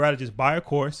terrible. I'd rather just buy a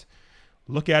course,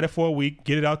 look at it for a week,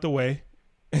 get it out the way,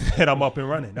 and then I'm up and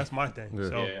running. That's my thing. Yeah.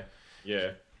 So,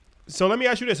 Yeah. So let me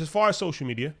ask you this: as far as social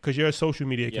media, because you're a social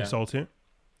media consultant,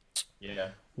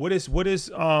 what is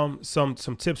some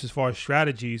tips as far as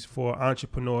strategies for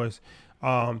entrepreneurs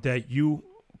that you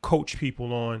coach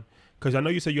people on? Because I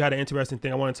know you said you had an interesting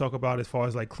thing I want to talk about as far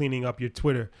as like cleaning up your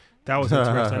Twitter. That was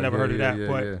interesting. I never heard of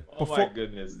that. Oh my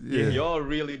goodness. Y'all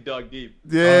really dug deep.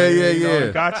 Yeah.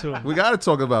 We got to. We got to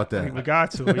talk about that. We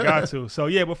got to. So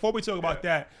yeah, before we talk about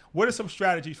that, what are some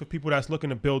strategies for people that's looking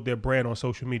to build their brand on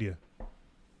social media?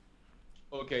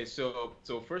 Okay, so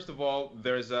first of all,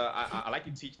 there's I like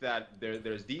to teach that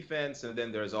there's defense and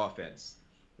then there's offense,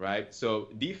 right? So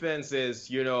defense is,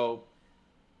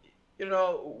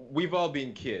 we've all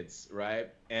been kids, right?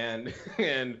 And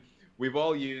we've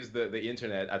all used the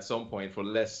internet at some point for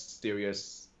less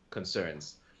serious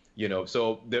concerns,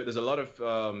 So there's a lot of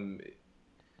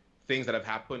things that have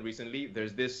happened recently.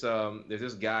 There's this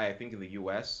guy, I think in the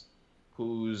U.S.,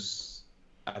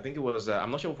 I think it was, I'm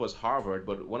not sure if it was Harvard,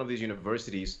 but one of these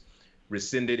universities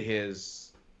rescinded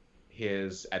his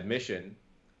admission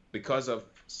because of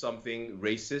something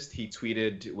racist he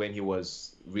tweeted when he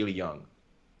was really young,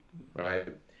 right?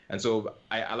 And so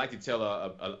I like to tell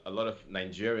a lot of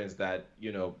Nigerians that,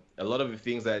 a lot of the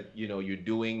things that, you're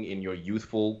doing in your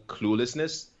youthful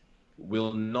cluelessness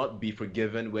will not be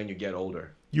forgiven when you get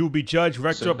older. You will be judged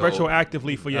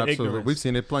retroactively for your ignorance. We've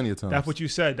seen it plenty of times. That's what you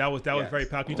said. That was very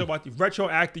powerful. You talk about the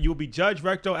retroactive. You will be judged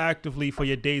retroactively for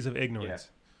your days of ignorance.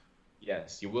 Yeah.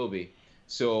 Yes, you will be.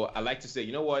 So I like to say,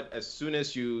 you know what? As soon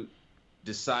as you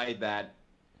decide that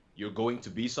you're going to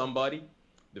be somebody,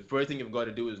 the first thing you've got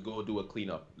to do is go do a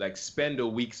cleanup. Like spend a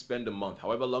week, spend a month,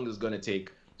 however long it's going to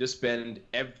take. Just spend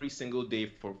every single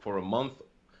day for a month.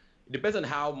 It depends on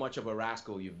how much of a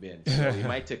rascal you've been. So it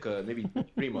might take maybe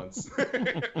 3 months.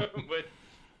 But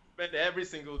spend every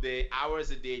single day,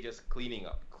 hours a day, just cleaning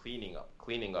up.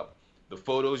 The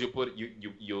photos you put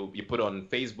on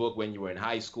Facebook when you were in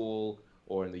high school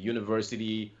or in the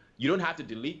university, you don't have to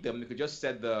delete them. You could just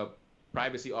set the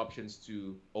privacy options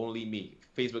to only me.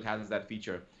 Facebook has that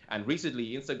feature. And recently,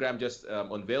 Instagram just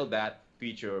unveiled that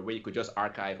feature where you could just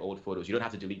archive old photos. You don't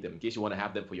have to delete them. In case you want to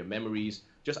have them for your memories,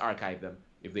 just archive them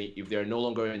if they're no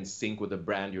longer in sync with the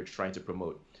brand you're trying to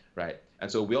promote, right?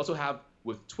 And so we also have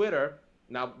with Twitter,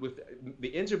 now with the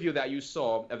interview that you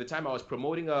saw, at the time I was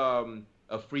promoting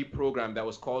a free program that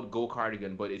was called Go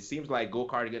Cardigan, but it seems like Go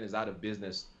Cardigan is out of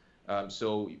business.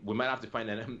 So we might have to find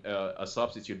a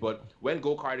substitute. But when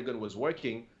Go Cardigan was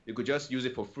working, you could just use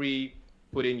it for free,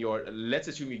 put in let's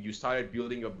assume you started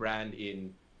building your brand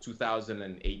in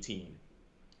 2018.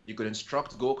 You could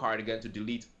instruct Go Cardigan to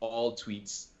delete all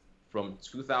tweets from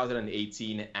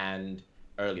 2018 and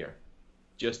earlier,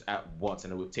 just at once,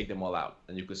 and it will take them all out,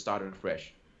 and you could start it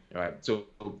fresh. All right. So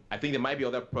I think there might be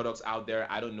other products out there.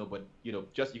 I don't know, but you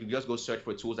can just go search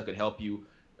for tools that could help you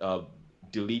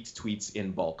delete tweets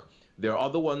in bulk. There are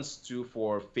other ones too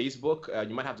for Facebook.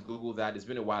 You might have to Google that. It's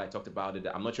been a while I talked about it.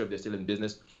 I'm not sure if they're still in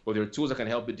business, but there are tools that can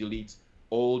help you delete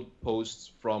old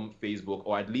posts from Facebook,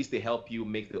 or at least they help you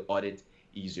make the audit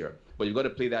easier. But you've got to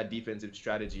play that defensive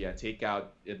strategy and take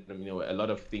out a lot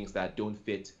of things that don't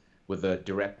fit with the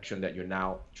direction that you're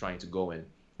now trying to go in.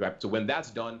 Right? So when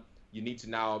that's done, you need to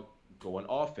now go on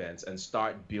offense and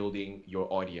start building your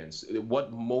audience.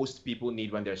 What most people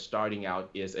need when they're starting out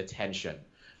is attention.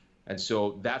 And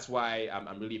so that's why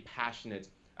I'm really passionate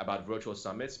about virtual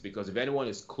summits, because if anyone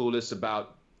is clueless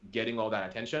about getting all that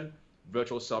attention,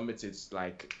 virtual summits, it's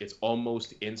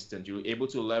almost instant. You're able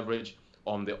to leverage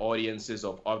on the audiences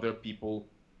of other people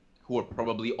who are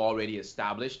probably already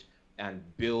established and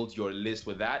build your list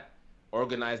with that.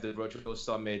 Organize the virtual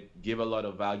summit, give a lot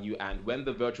of value, and when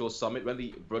the virtual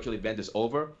event is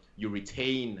over, you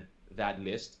retain that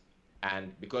list.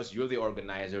 And because you're the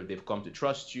organizer, they've come to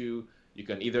trust you. You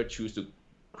can either choose to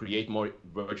create more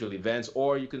virtual events,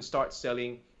 or you can start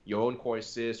selling your own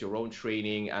courses, your own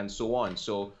training, and so on.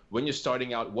 So when you're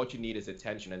starting out, what you need is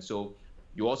attention. And so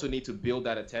you also need to build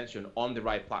that attention on the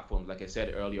right platforms. Like I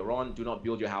said earlier on, do not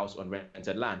build your house on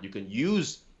rented land. You can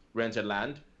use rented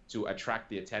land to attract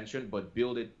the attention, but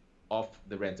build it off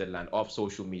the rented land, off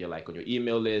social media, like on your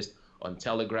email list, on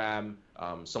Telegram.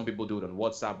 Some people do it on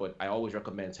WhatsApp, but I always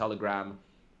recommend Telegram.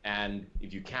 and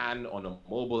if you can on a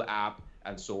mobile app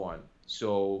and so on.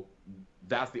 So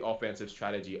that's the offensive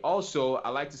strategy. Also, I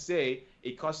like to say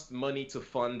it costs money to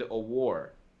fund a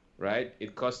war, right?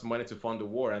 It costs money to fund a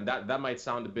war, and that might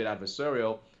sound a bit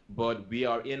adversarial, but we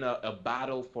are in a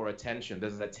battle for attention.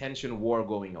 There's an attention war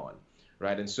going on,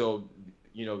 right? And so,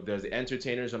 there's the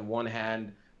entertainers on one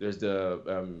hand, there's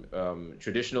the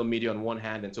traditional media on one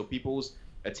hand, and so people's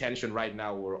attention right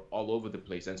now are all over the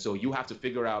place. And so you have to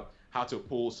figure out how to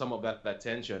pull some of that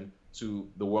attention to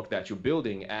the work that you're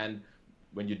building. And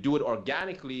when you do it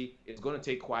organically, it's going to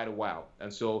take quite a while.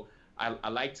 And so I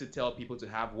like to tell people to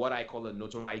have what I call a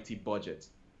notoriety budget.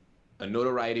 A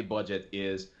notoriety budget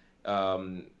is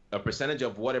a percentage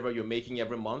of whatever you're making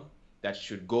every month that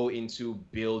should go into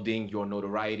building your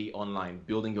notoriety online,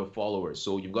 building your followers.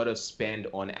 So you've got to spend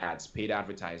on ads, paid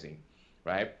advertising,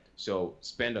 right? So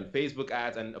spend on Facebook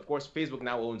ads. And of course, Facebook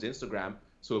now owns Instagram.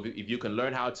 So if you can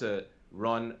learn how to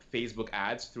run Facebook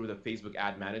ads through the Facebook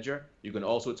ad manager, you can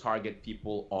also target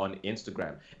people on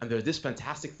Instagram. And there's this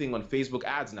fantastic thing on Facebook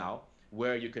ads now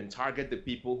where you can target the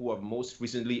people who have most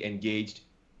recently engaged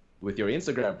with your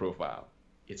Instagram profile.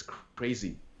 It's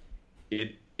crazy.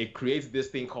 It creates this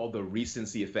thing called the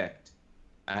recency effect,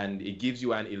 and it gives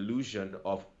you an illusion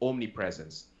of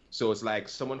omnipresence. So it's like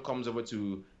someone comes over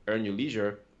to Earn Your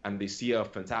Leisure and they see a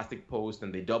fantastic post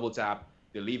and they double tap,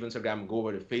 they leave Instagram, go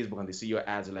over to Facebook, and they see your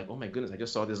ads. They're like, oh my goodness, I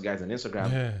just saw this guy's on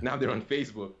Instagram. Yeah. Now they're on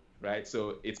Facebook, right?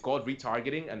 So it's called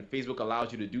retargeting, and Facebook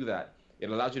allows you to do that. It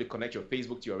allows you to connect your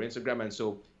Facebook to your Instagram. And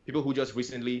so people who just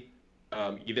recently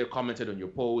either commented on your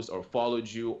post or followed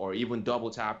you or even double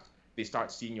tapped, they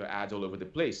start seeing your ads all over the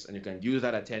place. And you can use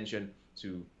that attention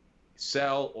to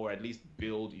sell or at least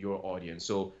build your audience.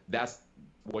 So that's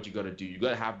what you got to do. You got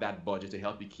to have that budget to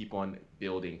help you keep on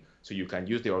building. So you can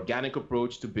use the organic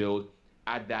approach to build,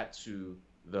 add that to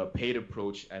the paid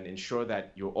approach, and ensure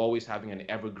that you're always having an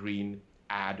evergreen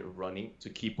ad running to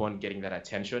keep on getting that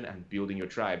attention and building your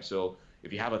tribe. So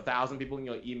if you have 1,000 people in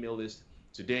your email list,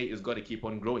 today it's got to keep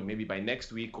on growing. Maybe by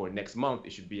next week or next month,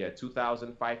 it should be at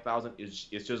 2,000, 5,000. It's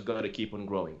just got to keep on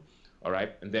growing. All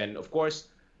right. And then, of course,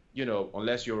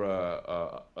 unless you're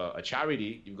a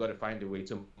charity, you've got to find a way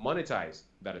to monetize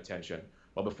that attention.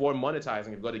 But before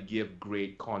monetizing, you've got to give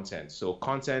great content. So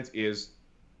content is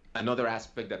another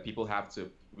aspect that people have to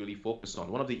really focus on.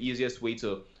 One of the easiest way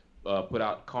to put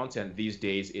out content these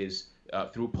days is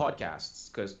through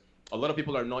podcasts, because a lot of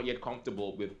people are not yet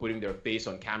comfortable with putting their face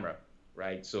on camera,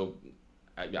 right? So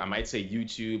I might say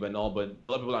YouTube and all, but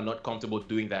a lot of people are not comfortable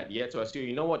doing that yet. So I say,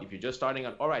 you know what, if you're just starting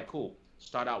out, all right, cool,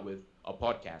 start out with a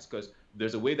podcast, because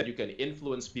there's a way that you can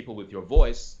influence people with your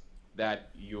voice that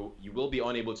you will be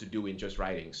unable to do in just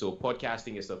writing. So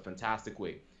podcasting is a fantastic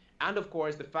way. And of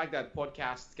course, the fact that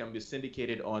podcasts can be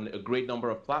syndicated on a great number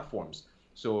of platforms.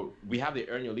 So we have the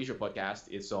Earn Your Leisure podcast.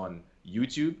 It's on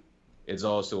YouTube. It's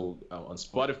also on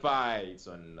Spotify. It's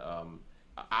on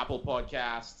Apple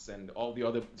Podcasts and all the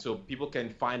other. So people can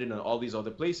find it on all these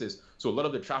other places. So a lot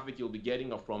of the traffic you'll be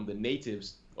getting are from the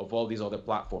natives of all these other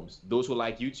platforms. Those who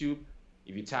like YouTube,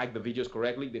 if you tag the videos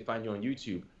correctly, they find you on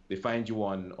YouTube. They find you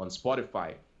on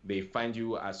Spotify. They find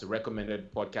you as a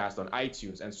recommended podcast on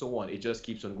iTunes and so on. It just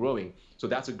keeps on growing. So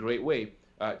that's a great way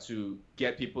to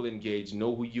get people engaged,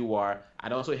 know who you are,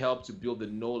 and also help to build the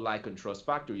know, like, and trust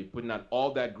factor. You're putting out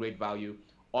all that great value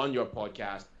on your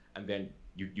podcast, and then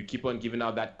you keep on giving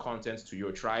out that content to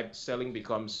your tribe. Selling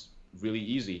becomes really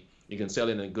easy. You can sell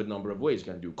in a good number of ways.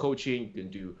 You can do coaching, you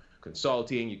can do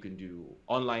consulting, you can do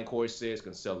online courses, you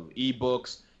can sell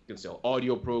ebooks, you can sell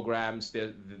audio programs.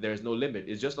 There's no limit.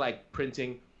 It's just like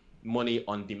printing money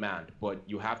on demand, but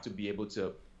you have to be able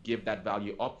to give that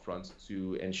value upfront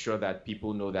to ensure that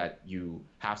people know that you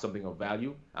have something of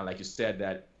value, and like you said,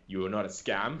 that you're not a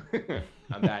scam,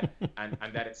 and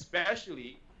that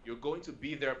especially you're going to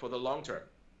be there for the long term,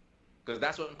 because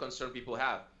that's what concern people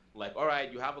have. Like, all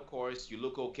right, you have a course, you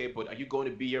look okay, but are you going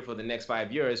to be here for the next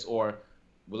 5 years, or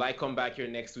will I come back here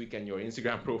next week and your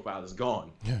Instagram profile is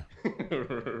gone? Yeah.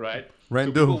 Right?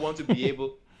 So people want to be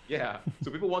able. Yeah,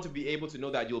 so people want to be able to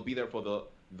know that you'll be there for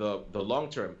the long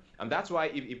term, and that's why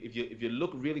if you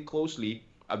look really closely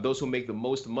at those who make the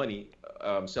most money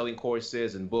selling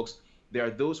courses and books, there are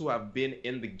those who have been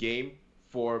in the game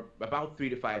for about 3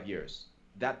 to 5 years.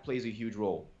 That plays a huge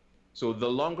role. So the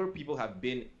longer people have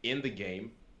been in the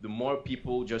game, the more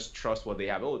people just trust what they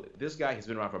have. Oh, this guy has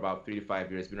been around for about 3 to 5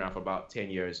 years, been around for about 10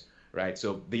 years, right?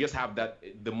 So they just have that.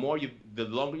 The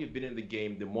longer you've been in the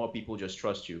game, the more people just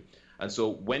trust you. And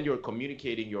so when you're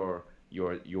communicating your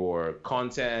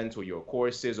content or your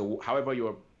courses or however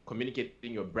you're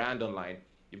communicating your brand online,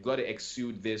 you've got to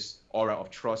exude this aura of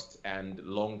trust and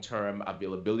long-term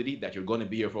availability that you're going to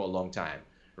be here for a long time,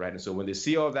 right? And so when they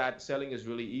see all that, selling is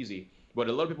really easy. But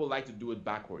a lot of people like to do it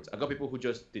backwards. I got people who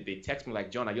just they text me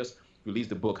like, John, I just released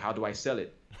the book. How do I sell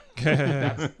it?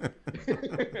 That's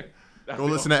Go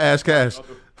listen to Ash Cash.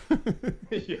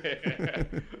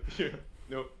 Yeah.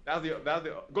 No, that's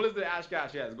the go listen to Ash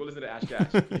Cash. Yes, go listen to Ash Cash.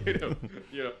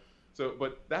 you know. So,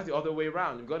 but that's the other way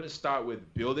around. You've got to start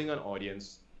with building an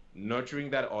audience, nurturing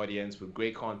that audience with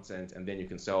great content, and then you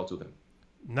can sell to them.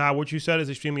 Nah, what you said is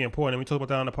extremely important. And we talked about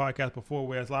that on the podcast before,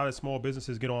 where a lot of small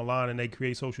businesses get online and they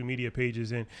create social media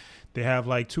pages and they have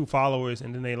like 2 followers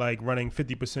and then they like running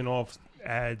 50% off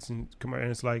ads and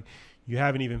it's like you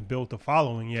haven't even built the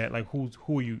following yet. Like who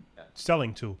are you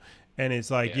selling to? And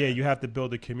it's like, yeah, you have to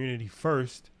build a community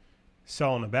first,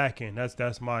 sell on the back end.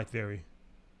 That's my theory.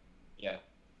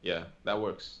 Yeah, that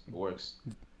works. It works.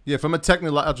 Yeah, from a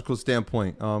technological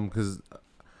standpoint, because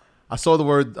I saw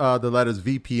the letters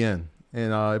VPN.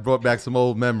 And it brought back some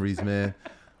old memories, man.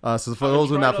 So for those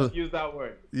who not use that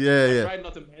word. I tried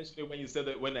not to mention it when you said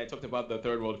that when I talked about the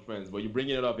third world friends, but you're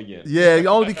bringing it up again. Yeah,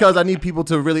 only because I need people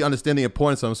to really understand the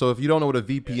importance of them. So if you don't know what a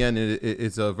VPN is,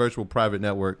 it's a virtual private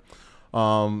network.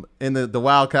 In the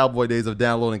wild cowboy days of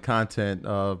downloading content,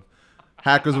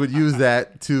 hackers would use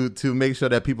that to make sure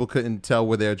that people couldn't tell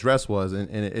where their address was, and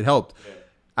it helped. Yeah.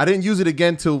 I didn't use it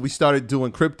again till we started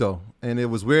doing crypto. And it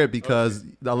was weird because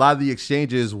a lot of the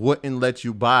exchanges wouldn't let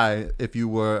you buy if you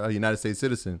were a United States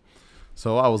citizen.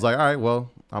 So I was like, all right, well,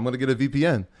 I'm going to get a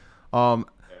VPN.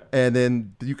 And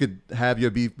then you could have your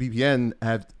VPN,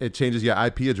 it changes your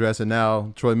IP address. And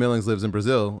now Troy Millings lives in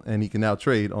Brazil and he can now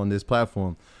trade on this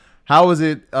platform. How is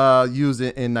it used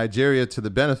in Nigeria to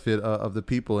the benefit of the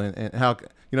people? And how,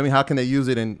 how can they use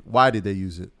it and why did they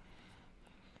use it?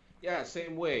 Yeah,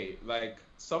 same way. Like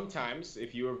sometimes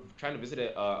if you're trying to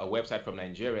visit a website from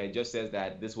Nigeria, it just says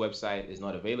that this website is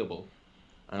not available.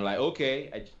 And I'm like,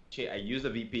 okay, I use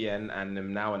a VPN and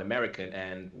I'm now an American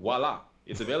and voila,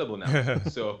 it's available now.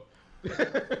 So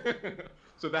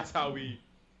that's how we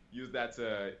use that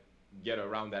to get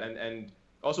around that. And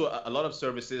also a lot of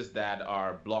services that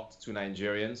are blocked to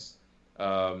Nigerians,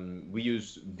 we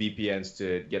use VPNs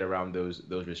to get around those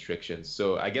restrictions.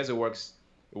 So I guess it works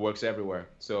everywhere.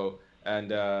 So, and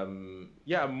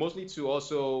mostly to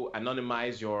also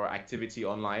anonymize your activity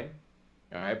online.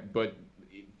 All right. But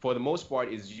for the most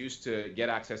part, it's used to get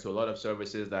access to a lot of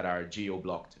services that are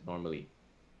geo-blocked normally.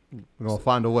 We're going to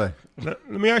find a way. Let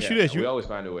me ask you this. We always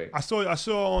find a way. I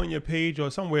saw on your page or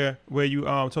somewhere where you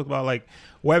talked about like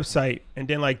website and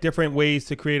then like different ways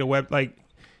to create a like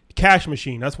Cash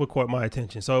Machine. That's what caught my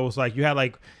attention. So it was like you had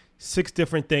like 6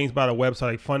 different things about a website,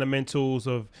 like fundamentals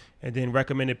of, and then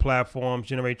recommended platforms,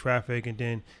 generate traffic, and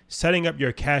then setting up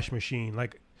your cash machine.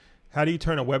 Like, how do you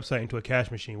turn a website into a cash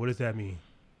machine? What does that mean?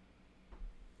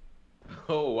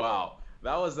 Oh, wow.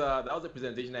 That was a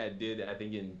presentation I did, I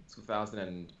think, in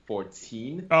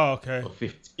 2014. Oh, okay. Or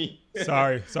 15.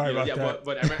 Sorry about that.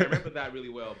 But I remember that really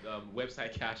well.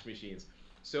 Website cash machines.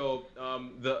 So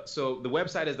the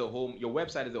website is the home. Your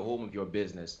website is the home of your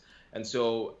business, and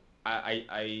so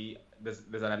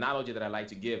there's an analogy that I like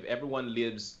to give. Everyone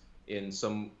lives in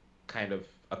some kind of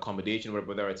accommodation,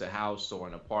 whether it's a house or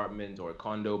an apartment or a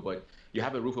condo, but you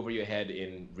have a roof over your head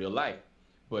in real life.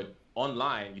 But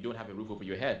online, you don't have a roof over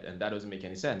your head, and that doesn't make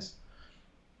any sense.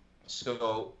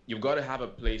 So you've got to have a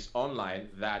place online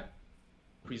that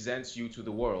presents you to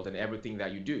the world and everything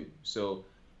that you do. So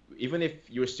even if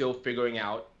you're still figuring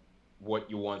out what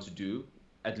you want to do,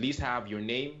 at least have your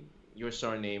name, your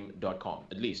surname.com.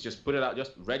 At least just put it out,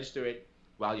 just register it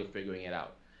while you're figuring it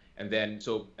out. And then,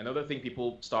 so another thing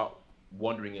people start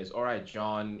wondering is, all right,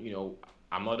 John,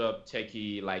 I'm not a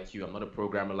techie like you. I'm not a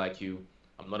programmer like you.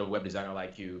 I'm not a web designer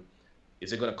like you.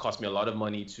 Is it going to cost me a lot of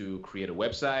money to create a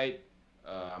website?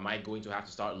 Am I going to have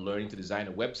to start learning to design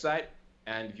a website?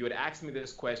 And if you had asked me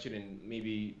this question in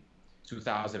maybe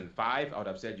 2005, I would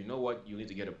have said, you know what, you need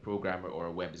to get a programmer or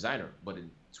a web designer. But in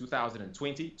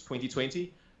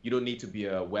 2020, you don't need to be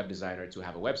a web designer to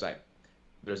have a website.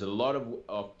 There's a lot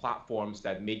of platforms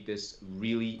that make this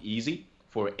really easy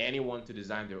for anyone to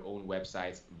design their own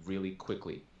websites really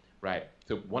quickly, right?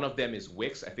 So one of them is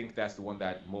Wix. I think that's the one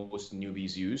that most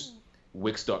newbies use,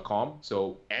 Wix.com.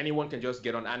 So anyone can just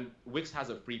get on, and Wix has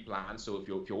a free plan. So if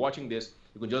you're watching this,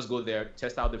 you can just go there,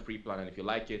 test out the free plan, and if you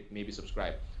like it, maybe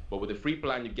subscribe. But with the free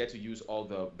plan, you get to use all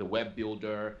the web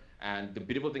builder. And the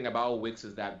beautiful thing about Wix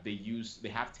is that they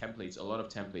have templates, a lot of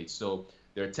templates. So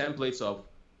there are templates of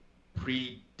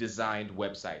pre-designed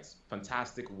websites,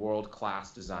 fantastic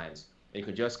world-class designs. And you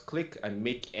can just click and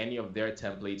make any of their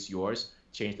templates yours,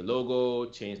 change the logo,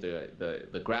 change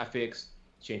the graphics,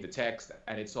 change the text,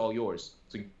 and it's all yours.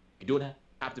 So you don't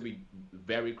have to be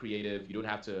very creative. You don't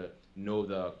have to know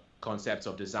the concepts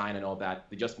of design and all that.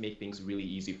 They just make things really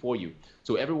easy for you.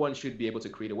 So everyone should be able to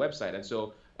create a website. And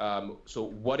so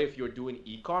so what if you're doing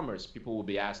e-commerce? People will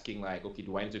be asking like, okay,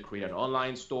 do I need to create an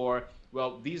online store?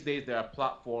 Well, these days there are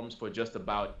platforms for just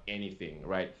about anything,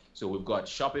 right? So we've got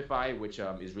Shopify, which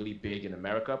is really big in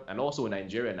America and also in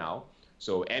Nigeria now.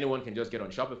 So anyone can just get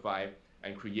on Shopify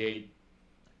and create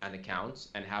an account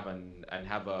and have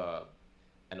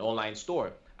an online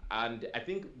store. And I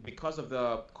think because of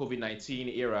the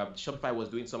COVID-19 era, Shopify was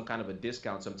doing some kind of a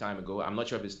discount some time ago. I'm not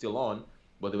sure if it's still on,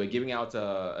 but they were giving out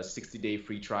a 60-day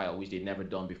free trial, which they'd never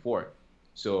done before.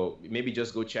 So maybe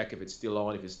just go check if it's still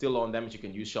on. If it's still on, that means you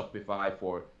can use Shopify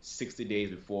for 60 days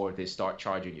before they start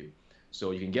charging you.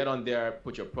 So you can get on there,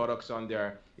 put your products on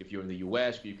there. If you're in the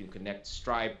US, you can connect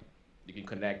Stripe, you can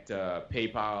connect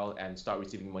PayPal and start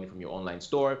receiving money from your online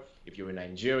store. If you're in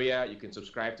Nigeria, you can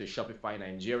subscribe to Shopify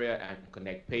Nigeria and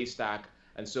connect Paystack.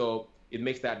 And so it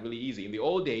makes that really easy. In the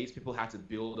old days, people had to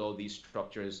build all these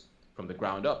structures from the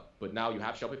ground up. But now you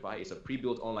have Shopify. It's a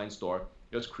pre-built online store.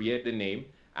 Just create the name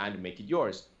and make it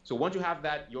yours. So once you have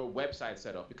that, your website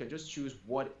set up, you can just choose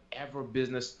whatever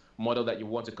business model that you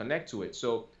want to connect to it.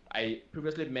 So I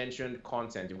previously mentioned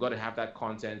content. You've got to have that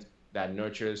content that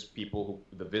nurtures people,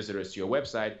 the visitors to your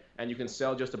website, and you can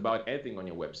sell just about anything on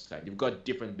your website. You've got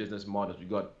different business models. You've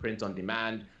got print on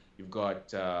demand. You've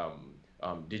got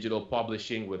digital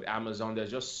publishing with Amazon. There's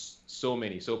just so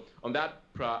many. So on that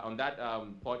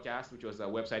podcast, which was a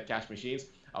website Cash Machines,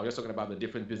 I was just talking about the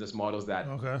different business models that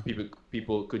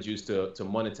people could use to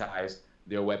monetize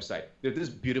their website. There's this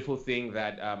beautiful thing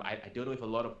that I don't know if a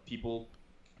lot of people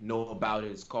know about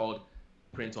it. It's called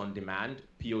print on demand,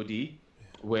 POD,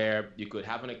 where you could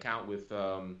have an account with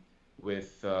a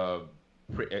website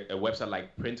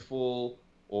like Printful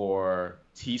or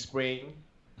Teespring,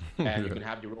 and you can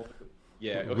have your own.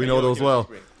 Yeah, okay, we know those well.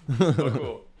 Oh,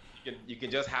 cool. You can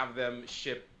just have them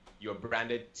ship your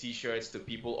branded T-shirts to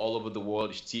people all over the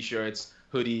world. T-shirts,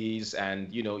 hoodies,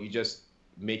 and you just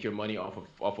make your money off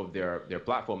of their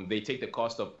platform. They take the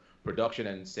cost of production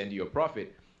and send you a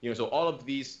profit. So all of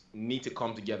these need to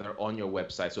come together on your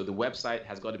website. So the website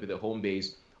has got to be the home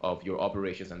base of your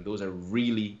operations, and those are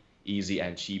really easy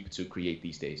and cheap to create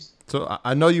these days. So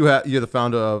I know you're the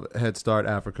founder of Head Start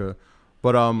Africa,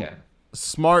 but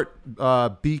Smart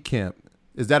B Camp,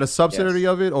 is that a subsidiary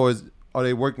of it, or are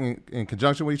they working in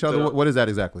conjunction with each other? So, what is that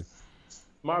exactly?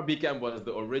 Smart B Camp was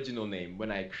the original name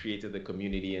when I created the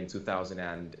community in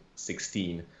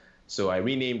 2016. So I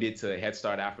renamed it to Head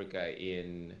Start Africa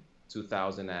in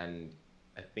 2000 and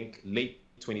I think late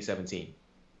 2017.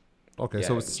 Okay,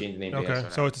 so it's changed the name. Okay,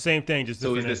 so it's the same thing, just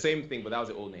so different. It's the same thing, but that was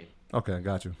the old name. Okay,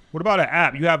 got you. What about an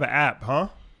app? You have an app, huh?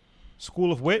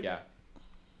 School of Wit? Yeah.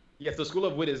 Yes, the School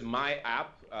of Wit is my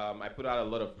app. I put out a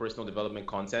lot of personal development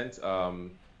content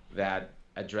that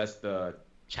address the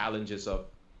challenges of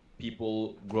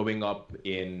people growing up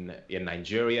in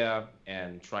Nigeria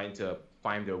and trying to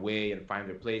find their way and find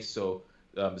their place. So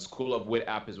the School of Wit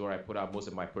app is where I put out most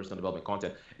of my personal development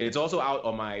content. It's also out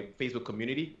on my Facebook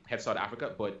community, Head Start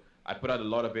Africa, but I put out a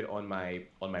lot of it on my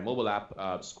mobile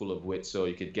app, School of Wit. So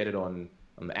you could get it on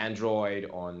the Android,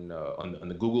 on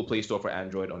the Google Play Store for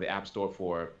Android, on the App Store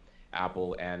for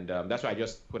Apple, and that's why I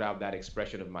just put out that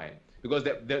expression of mine, because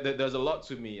there's a lot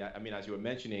to me. I mean, as you were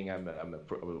mentioning, I'm a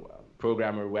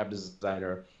programmer, web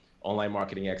designer, online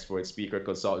marketing expert, speaker,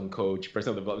 consultant, coach,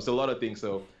 personal development. It's a lot of things.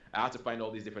 So I had to find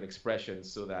all these different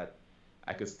expressions so that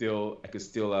I could still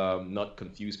not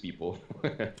confuse people.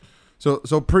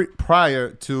 So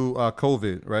prior to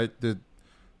COVID, right?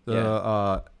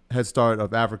 The Head Start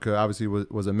of Africa obviously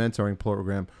was a mentoring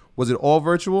program. Was it all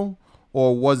virtual,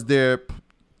 or was there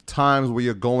times where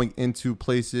you're going into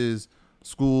places,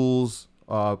 schools,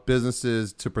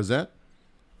 businesses to present?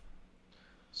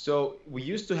 So we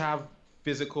used to have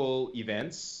physical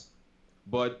events,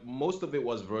 but most of it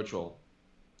was virtual.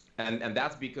 And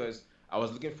that's because I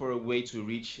was looking for a way to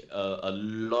reach a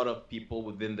lot of people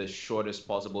within the shortest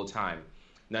possible time.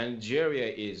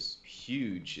 Nigeria is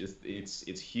huge.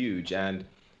 It's huge. And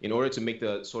in order to make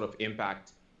the sort of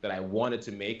impact that I wanted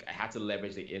to make, I had to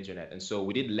leverage the internet. And so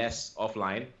we did less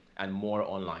offline and more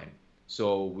online.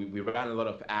 So we ran a lot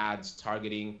of ads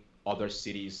targeting other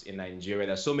cities in Nigeria.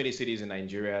 There's so many cities in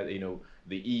Nigeria,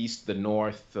 the east, the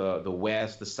north, the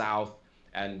west, the south,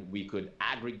 and we could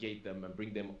aggregate them and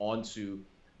bring them onto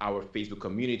our Facebook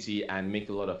community and make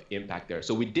a lot of impact there.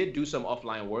 So we did do some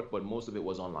offline work, but most of it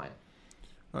was online.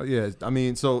 Yeah, I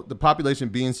mean, so the population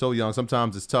being so young,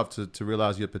 sometimes it's tough to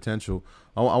realize your potential.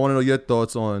 I want to know your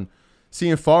thoughts on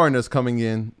seeing foreigners coming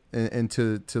in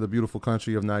into the beautiful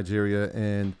country of Nigeria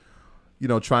and,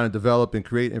 trying to develop and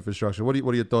create infrastructure. What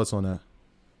are your thoughts on that?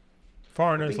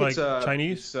 Foreigners like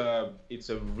Chinese? It's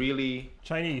a really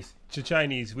Chinese.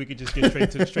 We could just get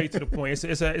straight to the point.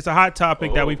 It's a hot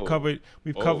topic that we've covered.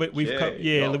 We've covered.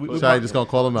 Yeah. Sorry, just gonna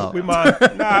call them out. We might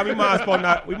as well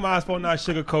not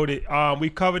sugarcoat it. We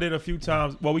covered it a few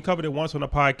times. Well, we covered it once on the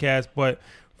podcast, but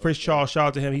Fritz Charles, shout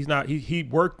out to him. He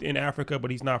worked in Africa, but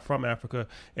he's not from Africa.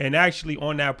 And actually,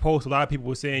 on that post, a lot of people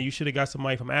were saying you should have got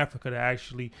somebody from Africa to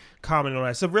actually comment on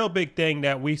that. It's a real big thing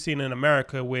that we've seen in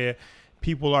America where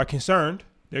people are concerned.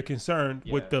 They're concerned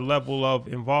with the level of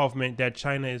involvement that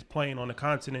China is playing on the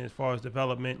continent as far as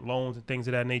development, loans, and things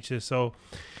of that nature. So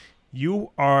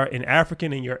you are an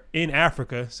African and you're in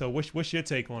Africa. So what's your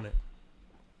take on it?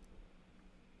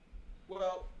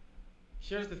 Well,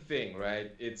 here's the thing,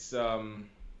 right? It's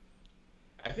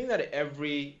I think that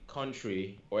every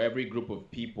country or every group of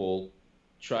people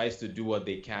tries to do what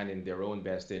they can in their own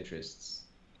best interests,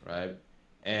 right?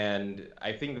 And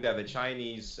I think that the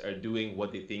Chinese are doing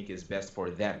what they think is best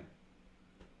for them.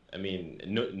 I mean,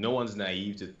 no one's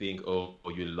naive to think, oh,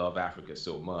 you love Africa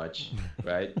so much,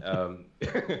 right?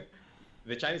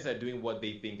 The Chinese are doing what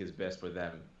they think is best for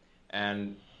them.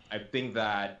 And I think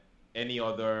that any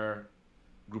other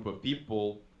group of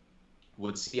people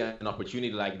would see an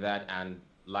opportunity like that and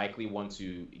likely want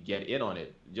to get in on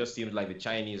it. It just seems like the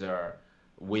Chinese are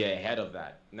way ahead of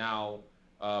that. Now,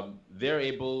 they're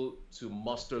able to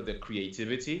muster the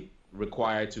creativity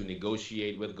required to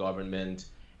negotiate with government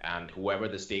and whoever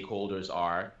the stakeholders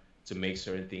are to make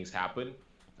certain things happen.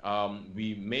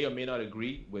 We may or may not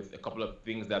agree with a couple of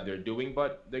things that they're doing,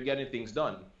 but they're getting things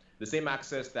done. The same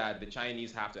access that the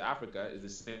Chinese have to Africa is the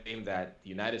same that the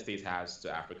United States has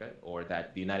to Africa, or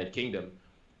that the United Kingdom,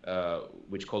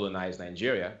 which colonized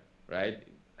Nigeria, right,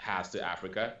 has to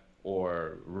Africa,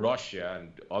 or Russia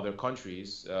and other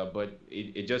countries. But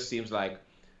it just seems like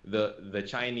the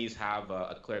Chinese have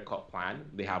a clear-cut plan.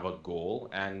 They have a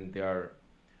goal, and they're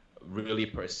really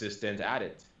persistent at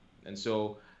it. And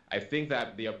so I think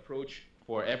that the approach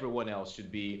for everyone else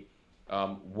should be,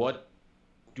 what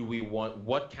do we want?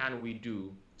 What can we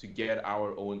do to get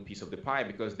our own piece of the pie?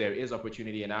 Because there is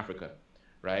opportunity in Africa,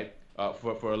 right?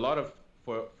 For a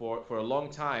long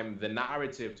time, the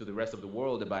narrative to the rest of the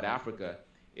world about Africa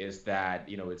is that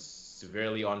it's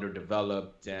severely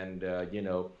underdeveloped, and I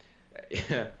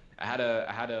had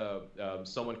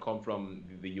someone come from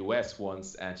the U.S.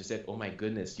 once, and she said, "Oh my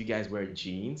goodness, you guys wear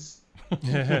jeans?"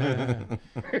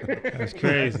 That's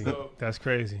crazy. That's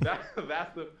crazy.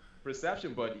 That's the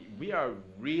perception, but we are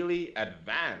really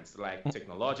advanced, like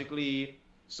technologically,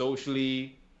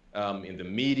 socially, in the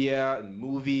media and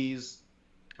movies.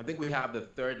 I think we have the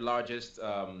third largest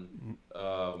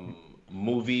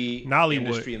movie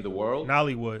industry in the world.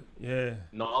 Nollywood,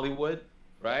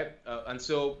 right? And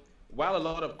so while a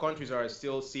lot of countries are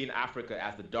still seeing Africa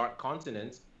as the dark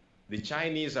continent, the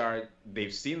Chinese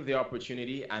they've seen the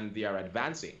opportunity and they are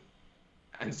advancing.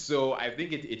 And so I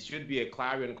think it should be a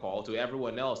clarion call to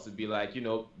everyone else to be like,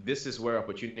 this is where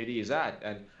opportunity is at.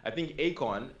 And I think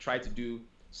Akon tried to do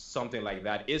something like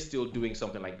that, is still doing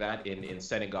something like that in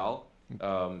Senegal,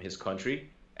 his country.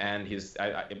 And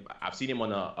I've seen him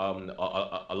on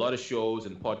a lot of shows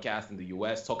and podcasts in the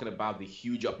U.S. talking about the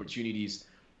huge opportunities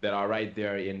that are right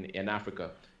there in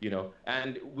Africa,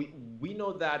 And we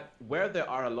know that where there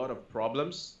are a lot of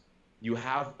problems, you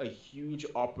have a huge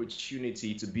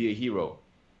opportunity to be a hero.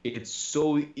 It's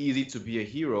so easy to be a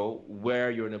hero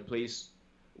where you're in a place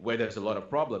where there's a lot of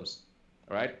problems,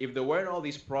 right? If there weren't all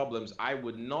these problems, I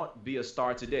would not be a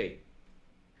star today,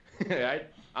 right?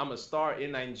 I'm a star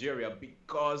in Nigeria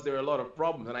because there are a lot of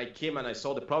problems. And I came and I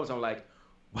saw the problems. I'm like,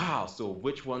 wow, so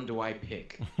which one do I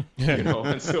pick?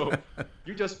 And so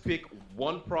you just pick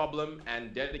one problem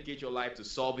and dedicate your life to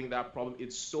solving that problem.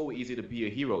 It's so easy to be a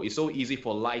hero. It's so easy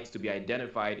for light to be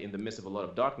identified in the midst of a lot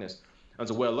of darkness. And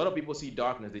so where a lot of people see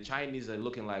darkness, the Chinese are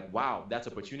looking like, wow, that's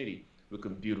opportunity. We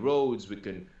can build roads, we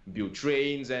can build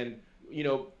trains, and,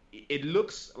 it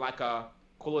looks like a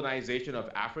colonization of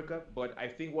Africa, but I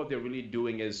think what they're really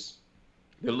doing is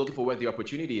they're looking for where the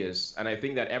opportunity is. And I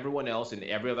think that everyone else in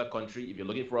every other country, if you're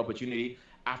looking for opportunity,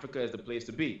 Africa is the place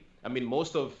to be. I mean,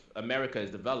 most of America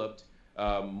is developed,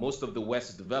 most of the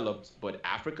West is developed, but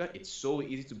Africa, it's so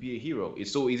easy to be a hero.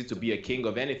 It's so easy to be a king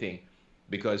of anything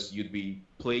because you'd be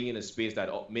playing in a space that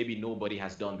maybe nobody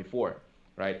has done before,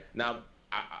 right? Now,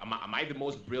 am I the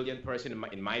most brilliant person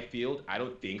in my field? I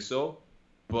don't think so,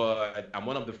 but I'm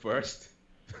one of the first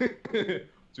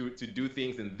to do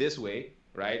things in this way.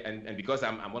 right? And because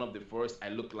I'm one of the first, I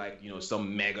look like,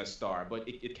 some mega star, but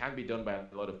it can be done by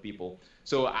a lot of people.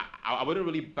 So I wouldn't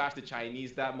really bash the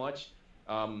Chinese that much.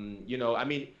 I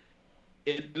mean,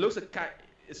 it looks a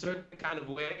certain kind of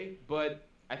way, but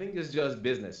I think it's just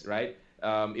business, right?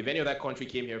 If any of that country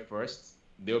came here first,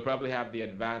 they'll probably have the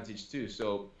advantage too.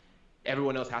 So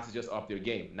everyone else has to just up their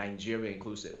game, Nigeria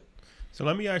inclusive. So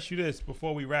let me ask you this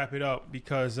before we wrap it up,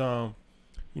 because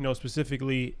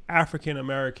specifically African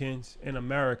Americans in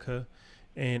America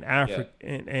and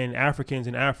and Africans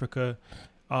in Africa,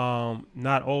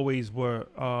 not always were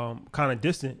kind of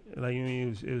distant. Like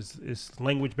it's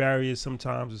language barriers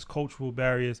sometimes, it's cultural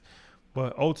barriers,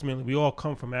 but ultimately we all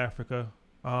come from Africa.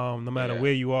 No matter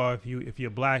where you are, if you're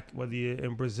black, whether you're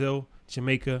in Brazil,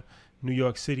 Jamaica, New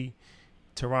York City,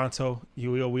 Toronto,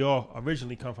 we all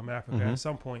originally come from Africa at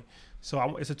some point.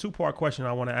 So it's a two-part question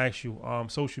I want to ask you.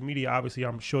 Social media, obviously,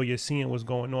 I'm sure you're seeing what's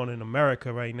going on in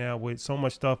America right now with so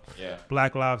much stuff,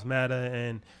 Black Lives Matter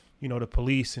and, the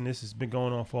police, and this has been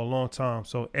going on for a long time.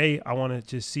 So, I want to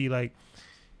just see, like,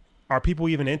 are people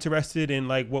even interested in,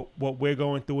 like, what we're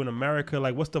going through in America?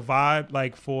 Like, what's the vibe,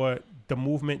 like, for the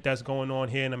movement that's going on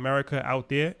here in America out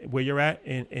there where you're at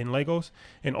in Lagos?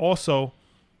 And also,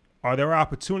 are there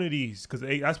opportunities? Because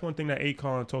that's one thing that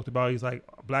Akon talked about. He's like,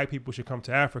 black people should come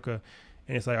to Africa.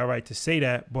 And it's like, all right, to say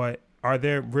that, but are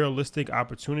there realistic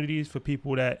opportunities for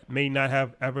people that may not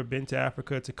have ever been to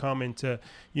Africa to come and to,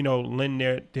 lend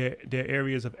their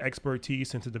areas of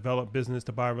expertise and to develop business,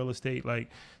 to buy real estate?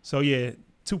 Like, so yeah,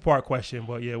 two-part question,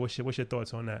 but yeah, what's your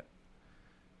thoughts on that?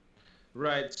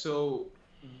 Right. So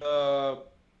the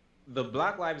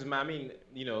Black Lives Matter, I mean,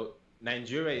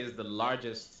 Nigeria is the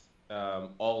largest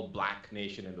all black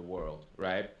nation in the world,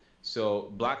 right?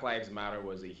 So Black Lives Matter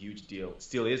was a huge deal,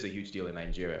 still is a huge deal in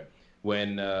Nigeria.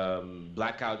 When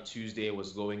Blackout Tuesday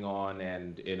was going on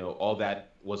and, all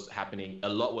that was happening, a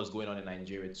lot was going on in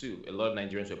Nigeria too. A lot of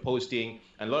Nigerians were posting,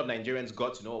 and a lot of Nigerians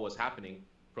got to know what was happening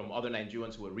from other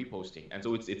Nigerians who were reposting. And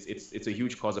so it's a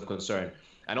huge cause of concern.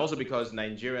 And also because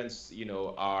Nigerians,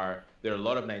 there are a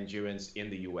lot of Nigerians in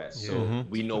the US. So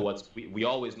we know we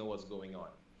always know what's going on.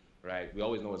 Right, we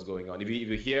always know what's going on. If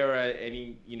you hear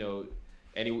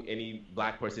any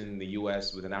black person in the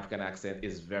U.S. with an African accent,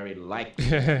 is very likely.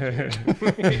 So a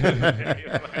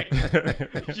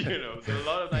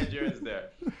lot of Nigerians there.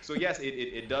 So yes,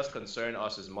 it does concern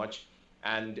us as much.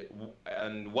 And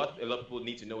what a lot of people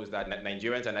need to know is that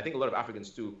Nigerians, and I think a lot of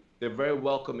Africans too, they're very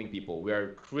welcoming people. We are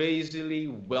crazily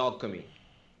welcoming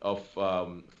of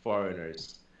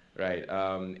foreigners, right?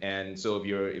 And so if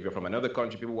you're from another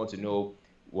country, people want to know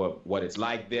what it's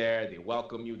like there. They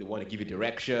welcome you. They want to give you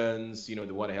directions. They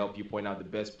want to help you point out the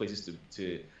best places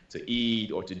to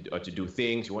eat or to do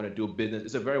things. You want to do business.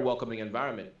 It's a very welcoming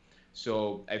environment.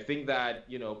 So I think that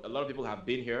a lot of people have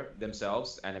been here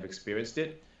themselves and have experienced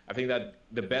it. I think that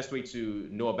the best way to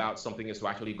know about something is to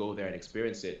actually go there and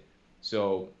experience it.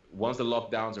 So once the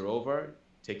lockdowns are over,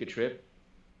 take a trip.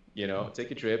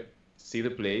 See the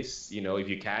place. If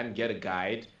you can, get a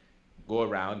guide, go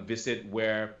around, visit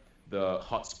where the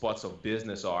hot spots of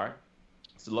business are.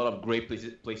 It's a lot of great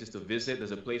places to visit.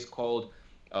 There's a place called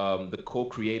the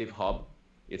Co-Creative Hub.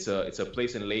 It's a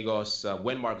place in Lagos.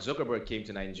 When Mark Zuckerberg came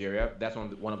to Nigeria, that's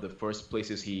one of the first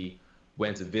places he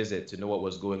went to visit to know what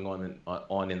was going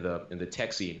on in the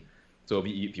tech scene. So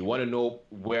if you want to know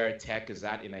where tech is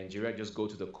at in Nigeria, just go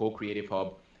to the Co-Creative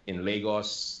Hub in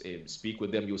Lagos. Speak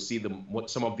with them. You'll see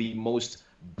some of the most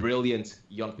brilliant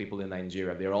young people in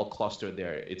Nigeria. They're all clustered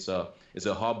there. It's a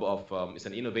hub of it's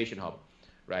an innovation hub,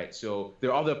 right? So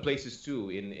there are other places too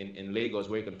in Lagos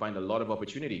where you can find a lot of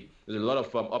opportunity. There's a lot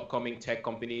of upcoming tech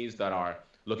companies that are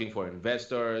looking for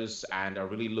investors and are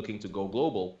really looking to go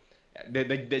global.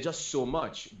 There's just so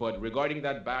much. But regarding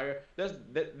that barrier,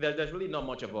 there's really not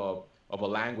much of a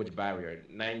language barrier.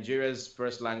 Nigeria's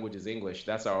first language is English.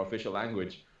 That's our official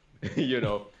language.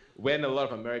 When a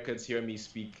lot of Americans hear me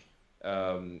speak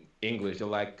English, they're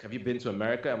like, have you been to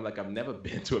America? I'm like, I've never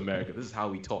been to America. This is how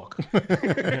we talk.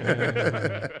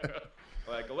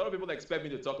 Like, a lot of people expect me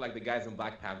to talk like the guys in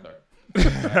Black Panther.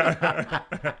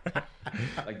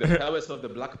 Like, the powers of the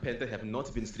Black Panther have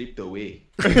not been stripped away.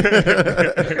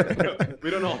 We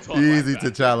don't all talk easy, like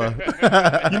that.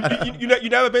 T'Challa. You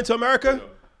never been to America?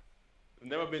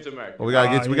 Never been to America. Well, we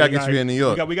gotta get you in New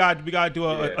York. We gotta do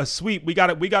a sweep. We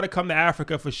gotta come to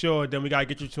Africa for sure. Then we gotta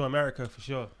get you to America for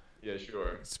sure. Yeah,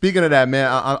 sure. Speaking of that, man,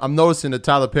 I'm noticing the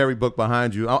Tyler Perry book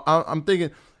behind you. I'm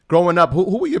thinking, growing up,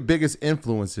 who were your biggest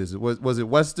influences? Was it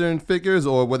Western figures,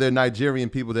 or were there Nigerian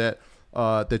people that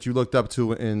you looked up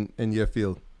to in your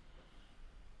field?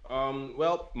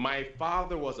 Well, my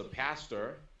father was a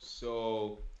pastor,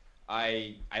 so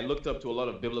I looked up to a lot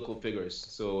of biblical figures,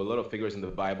 so a lot of figures in the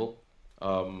Bible.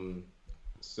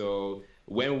 So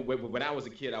when I was a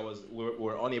kid, we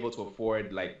were unable to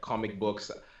afford like comic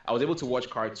books. I was able to watch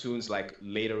cartoons like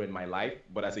later in my life,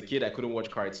 but as a kid, I couldn't watch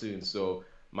cartoons. So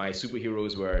my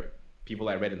superheroes were people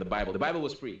I read in the Bible. The Bible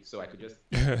was free, so I could just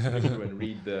go and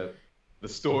read the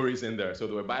stories in there. So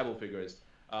there were Bible figures.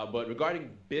 But regarding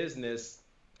business,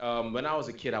 when I was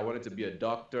a kid, I wanted to be a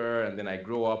doctor, and then I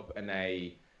grew up and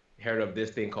I heard of this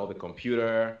thing called the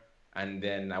computer, and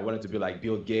then I wanted to be like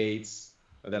Bill Gates.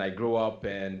 And then I grew up,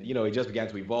 and it just began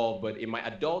to evolve. But in my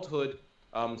adulthood,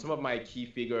 some of my key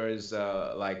figures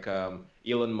like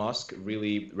Elon Musk,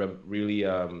 really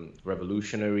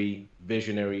revolutionary,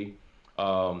 visionary.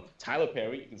 Tyler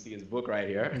Perry, you can see his book right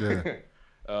here.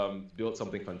 Yeah. Built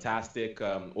something fantastic.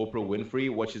 Oprah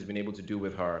Winfrey, what she's been able to do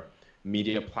with her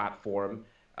media platform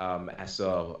as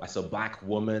a Black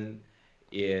woman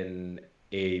in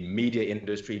a media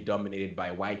industry dominated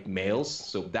by white males.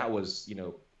 So that was,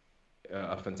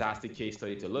 a fantastic case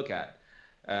study to look at.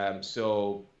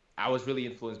 So I was really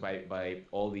influenced by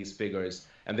all these figures.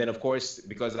 And then, of course,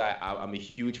 because I'm a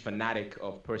huge fanatic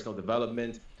of personal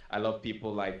development, I love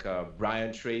people like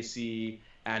Brian Tracy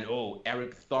and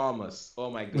Eric Thomas. Oh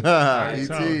my goodness.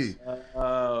 E.T.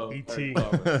 E.T.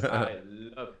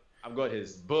 I've got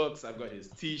his books. I've got his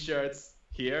T-shirts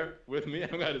here with me.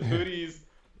 I've got his hoodies.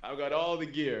 I've got all the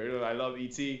gear. I love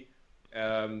E.T.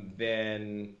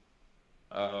 Then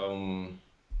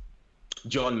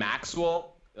John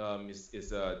Maxwell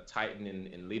is a titan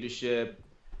in leadership.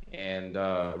 And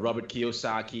Robert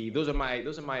Kiyosaki. Those are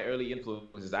my early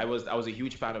influences. I was a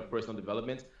huge fan of personal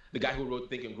development. The guy who wrote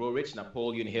Think and Grow Rich,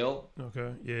 Napoleon Hill.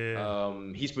 Okay, yeah.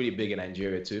 He's pretty big in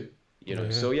Nigeria too. Yeah.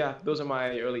 So yeah, those are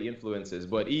my early influences.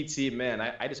 But E.T., man,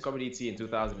 I discovered E.T. in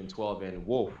 2012, and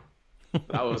whoa,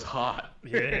 that was hot.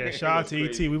 Yeah, shout out to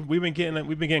E.T. We've been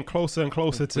getting closer and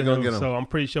closer to him. So I'm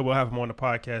pretty sure we'll have him on the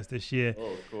podcast this year.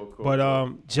 Oh, cool. But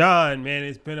John, man,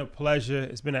 it's been a pleasure.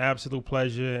 It's been an absolute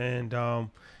pleasure, and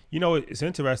it's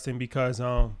interesting because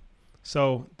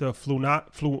so the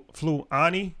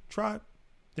Fulani tribe,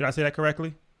 did I say that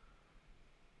correctly?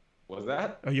 What's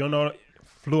that? You don't know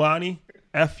Fulani?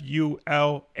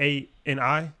 Fulani?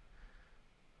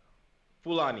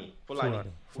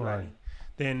 Fulani.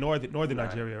 They're in northern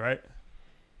Nigeria, right?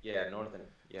 Yeah, northern.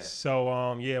 Yeah.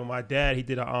 So my dad, he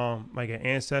did an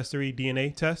ancestry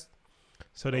DNA test.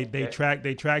 So they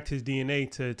tracked his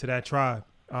DNA to that tribe.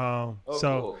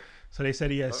 Cool. So they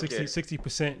said he had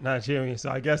 60% Nigerian. So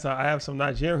I guess I have some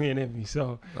Nigerian in me.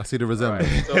 So I see the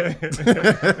resemblance. Right, so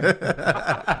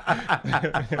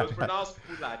it's pronounced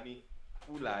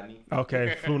Fulani.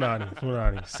 Okay, Fulani.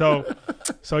 So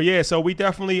we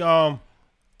definitely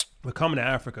we're coming to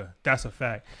Africa. That's a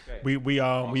fact. Okay.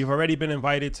 We've already been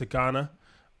invited to Ghana.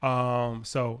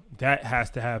 So that has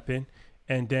to happen.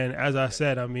 And then, as I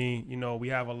said, we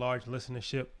have a large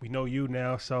listenership. We know you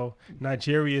now, so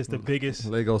Nigeria is the biggest.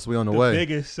 Lagos, we on the way.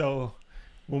 Biggest. So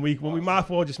when we might as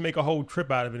well just make a whole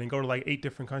trip out of it and go to like 8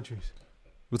 different countries.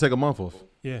 We'll take a month off.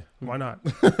 Yeah, why not?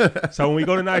 So when we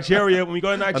go to Nigeria, we're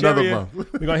gonna hit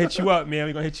you up, man.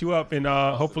 We're gonna hit you up, and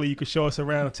hopefully you can show us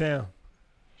around town.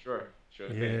 Sure.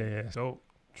 Yeah. So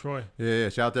Troy. Yeah.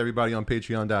 Shout out to everybody on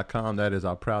Patreon.com. That is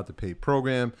our Proud to Pay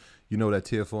program. You know that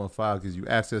Tier 4 and 5 gives you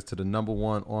access to the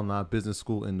 #1 online business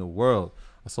school in the world.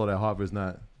 I saw that Harvard's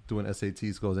not doing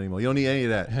SAT scores anymore. You don't need any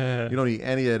of that. You don't need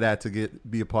any of that to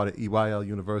be a part of EYL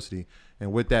University.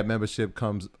 And with that membership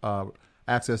comes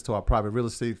access to our private real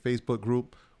estate Facebook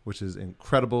group, which is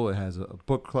incredible. It has a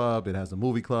book club. It has a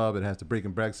movie club. It has the break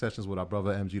and brag sessions with our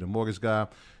brother MG, the mortgage guy.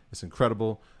 It's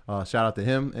incredible. Shout out to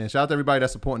him. And shout out to everybody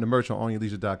that's supporting the merch on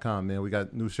OnYourLeisure.com, man. We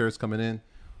got new shirts coming in.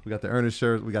 We got the Earnest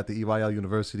shirt. We got the EYL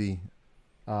University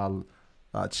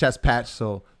chest patch.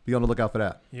 So be on the lookout for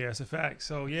that. Yeah, it's a fact.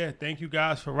 So, yeah, thank you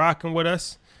guys for rocking with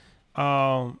us.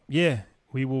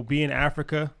 We will be in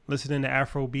Africa listening to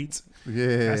Afro beats.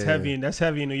 Yeah. That's heavy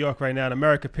in New York right now. In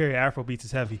America, period, Afro beats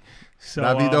is heavy.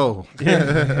 So,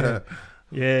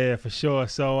 yeah, for sure.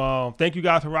 So thank you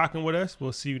guys for rocking with us.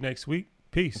 We'll see you next week.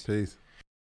 Peace.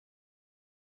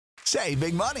 Save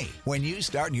big money when you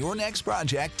start your next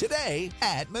project today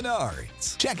at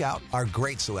Menards. Check out our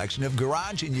great selection of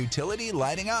garage and utility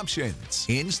lighting options.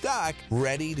 In stock,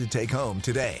 ready to take home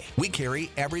today. We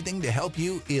carry everything to help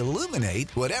you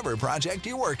illuminate whatever project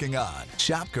you're working on.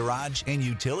 Shop garage and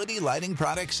utility lighting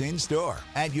products in store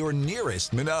at your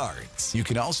nearest Menards. You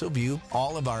can also view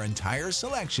all of our entire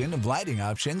selection of lighting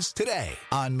options today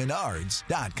on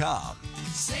Menards.com.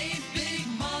 Save big